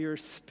and by your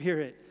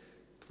Spirit,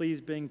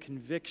 please bring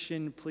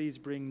conviction, please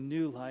bring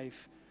new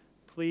life,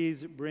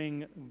 please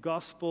bring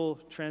gospel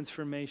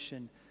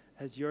transformation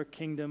as your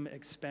kingdom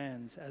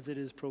expands, as it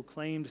is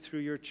proclaimed through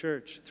your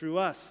church, through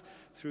us,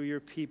 through your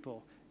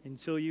people,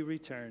 until you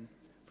return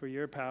for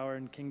your power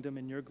and kingdom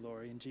and your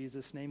glory. In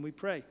Jesus' name we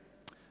pray.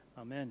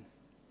 Amen.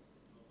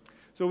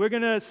 So we're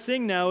going to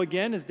sing now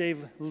again as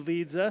Dave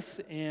leads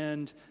us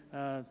and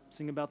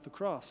sing about the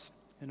cross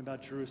and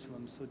about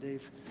Jerusalem. So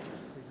Dave,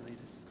 please lead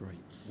us. Great.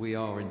 We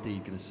are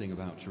indeed going to sing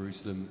about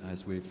Jerusalem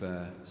as we've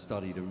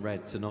studied and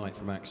read tonight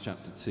from Acts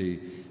chapter 2.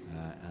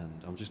 And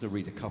I'm just going to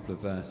read a couple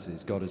of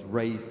verses. God has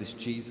raised this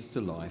Jesus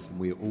to life, and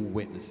we are all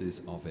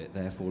witnesses of it.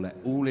 Therefore, let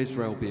all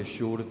Israel be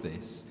assured of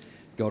this.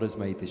 God has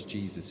made this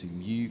Jesus,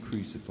 whom you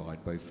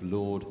crucified, both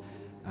Lord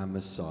and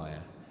Messiah.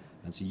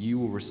 And so you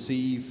will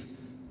receive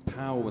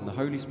power when the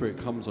Holy Spirit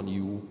comes on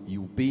you.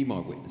 You will be my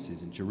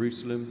witnesses in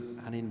Jerusalem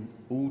and in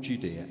all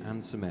Judea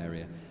and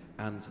Samaria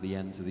and to the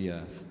ends of the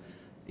earth,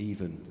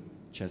 even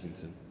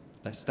Chesington.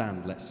 Let's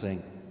stand, let's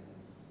sing.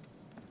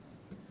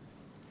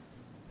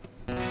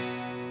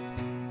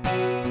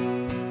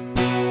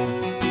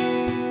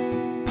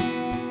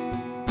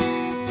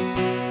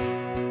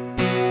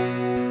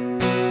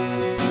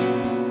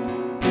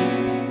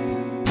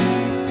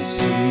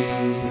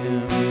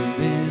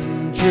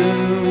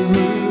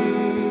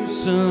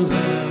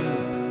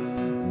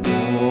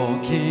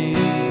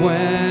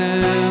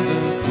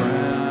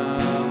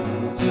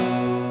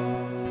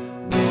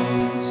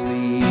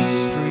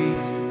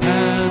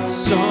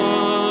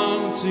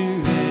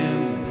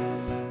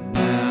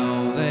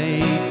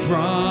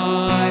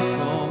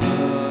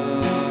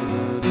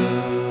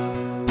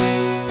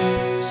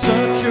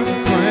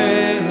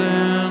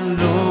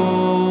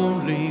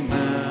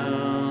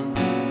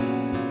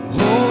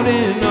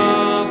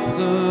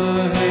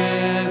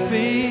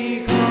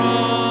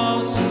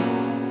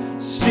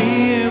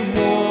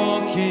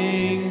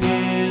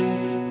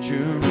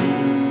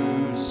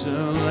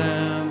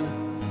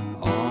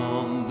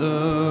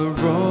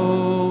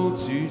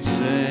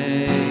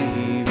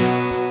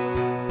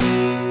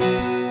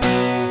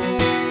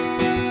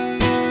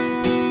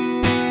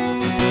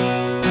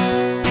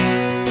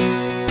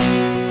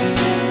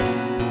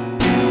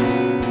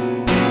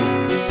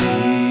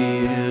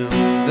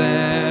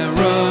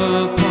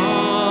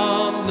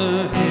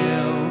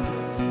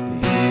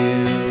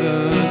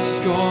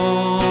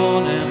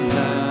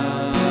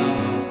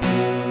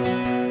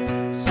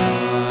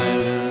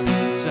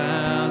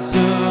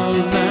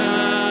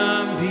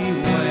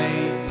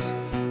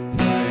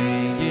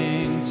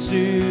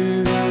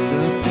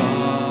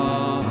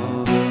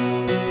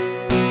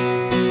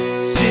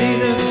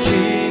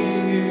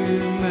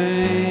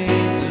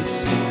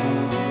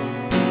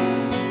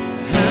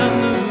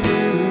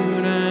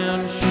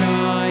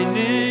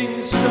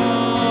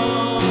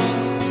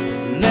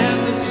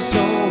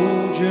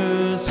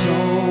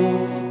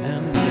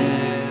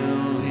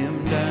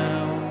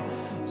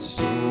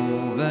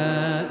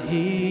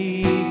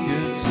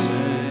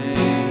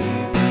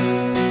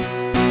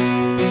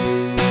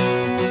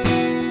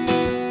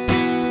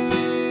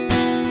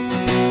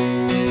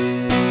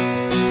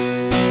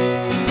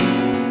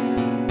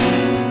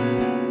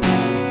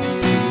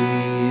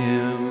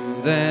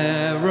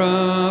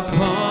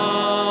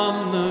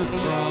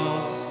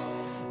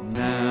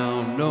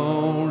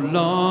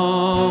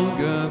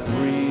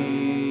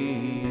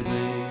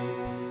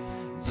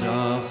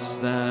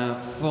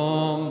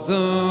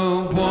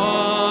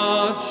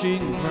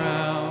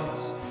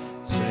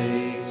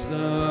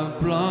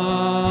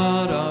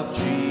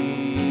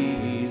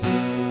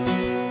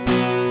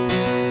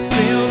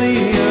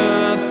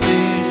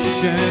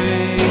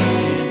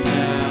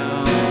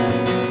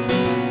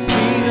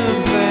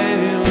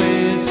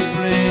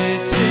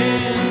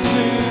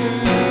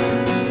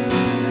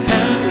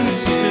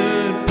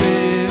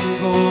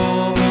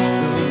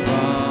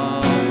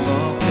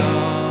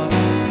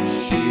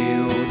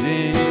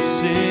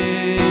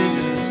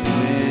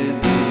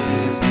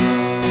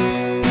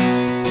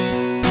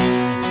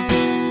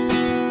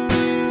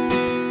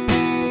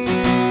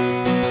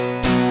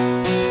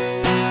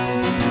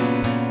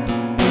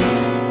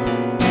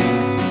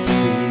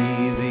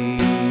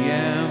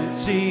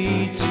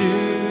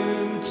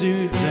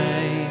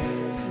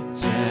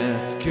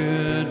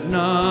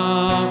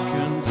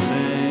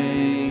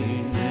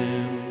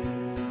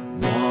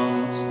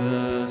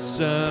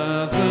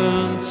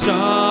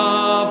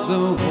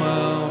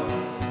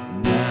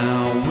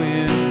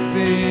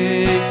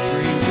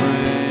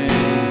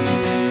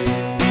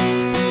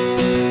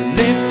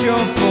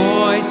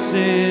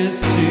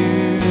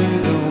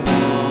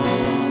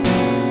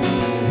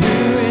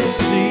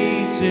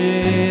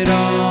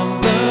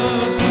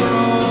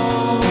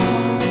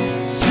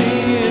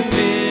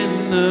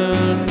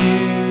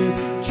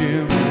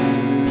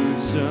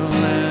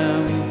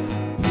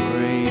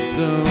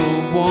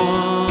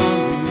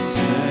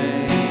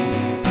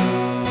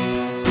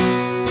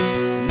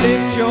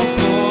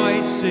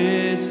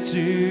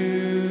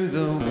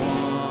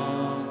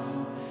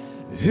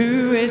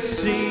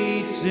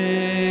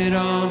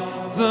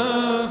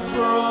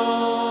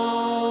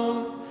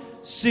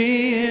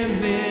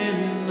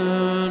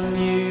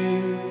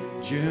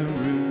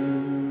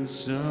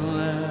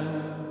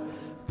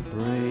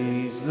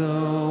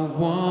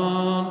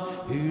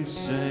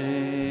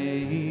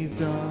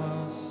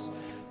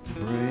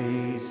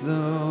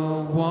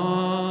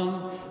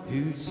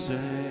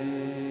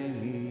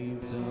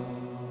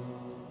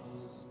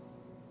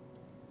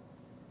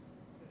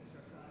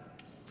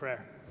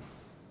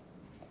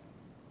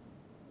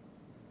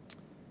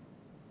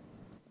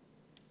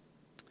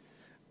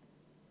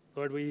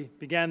 Lord, we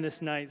began this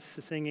night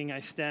singing, "I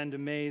stand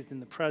amazed in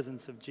the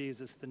presence of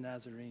Jesus the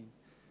Nazarene."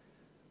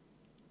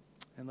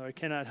 And Lord, I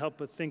cannot help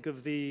but think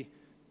of the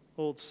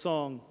old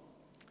song.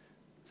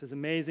 It says,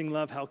 "Amazing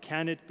love, how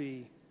can it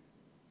be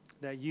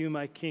that you,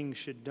 my King,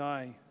 should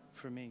die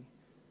for me?"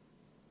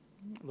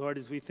 Lord,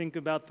 as we think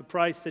about the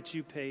price that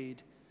you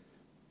paid,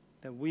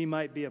 that we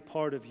might be a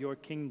part of your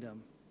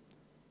kingdom,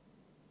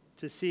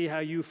 to see how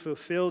you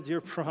fulfilled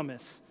your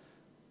promise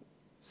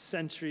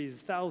centuries,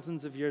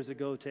 thousands of years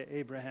ago to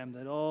Abraham,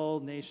 that all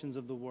nations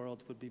of the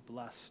world would be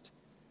blessed.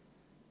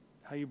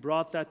 How you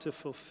brought that to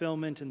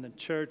fulfillment in the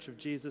church of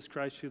Jesus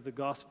Christ through the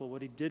gospel,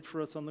 what he did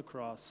for us on the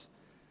cross,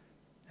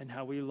 and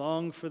how we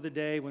long for the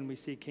day when we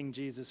see King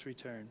Jesus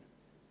return,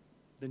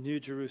 the New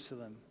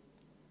Jerusalem,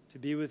 to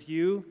be with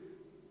you,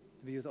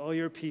 to be with all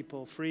your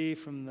people, free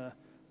from the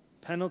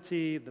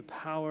penalty, the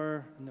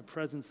power, and the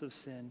presence of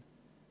sin,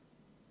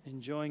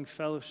 enjoying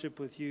fellowship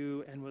with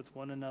you and with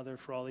one another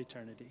for all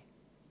eternity.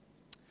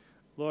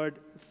 Lord,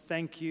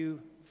 thank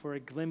you for a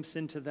glimpse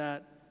into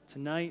that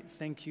tonight.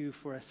 Thank you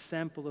for a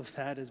sample of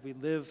that as we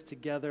live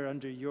together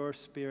under your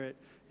Spirit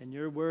and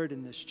your word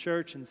in this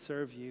church and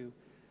serve you.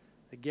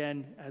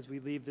 Again, as we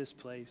leave this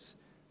place,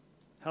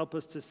 help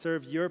us to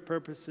serve your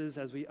purposes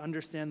as we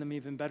understand them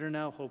even better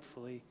now,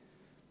 hopefully,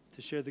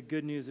 to share the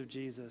good news of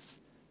Jesus,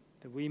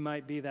 that we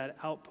might be that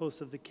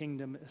outpost of the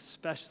kingdom,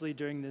 especially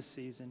during this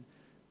season,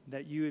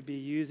 that you would be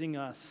using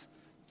us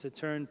to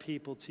turn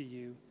people to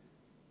you.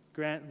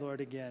 Grant,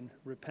 Lord, again,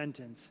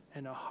 repentance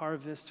and a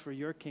harvest for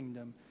your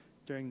kingdom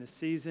during the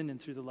season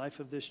and through the life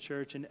of this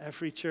church and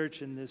every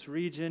church in this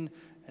region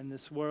and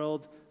this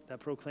world that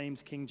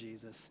proclaims King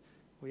Jesus.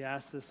 We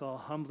ask this all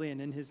humbly and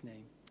in his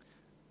name.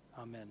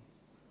 Amen.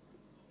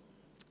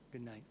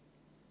 Good night.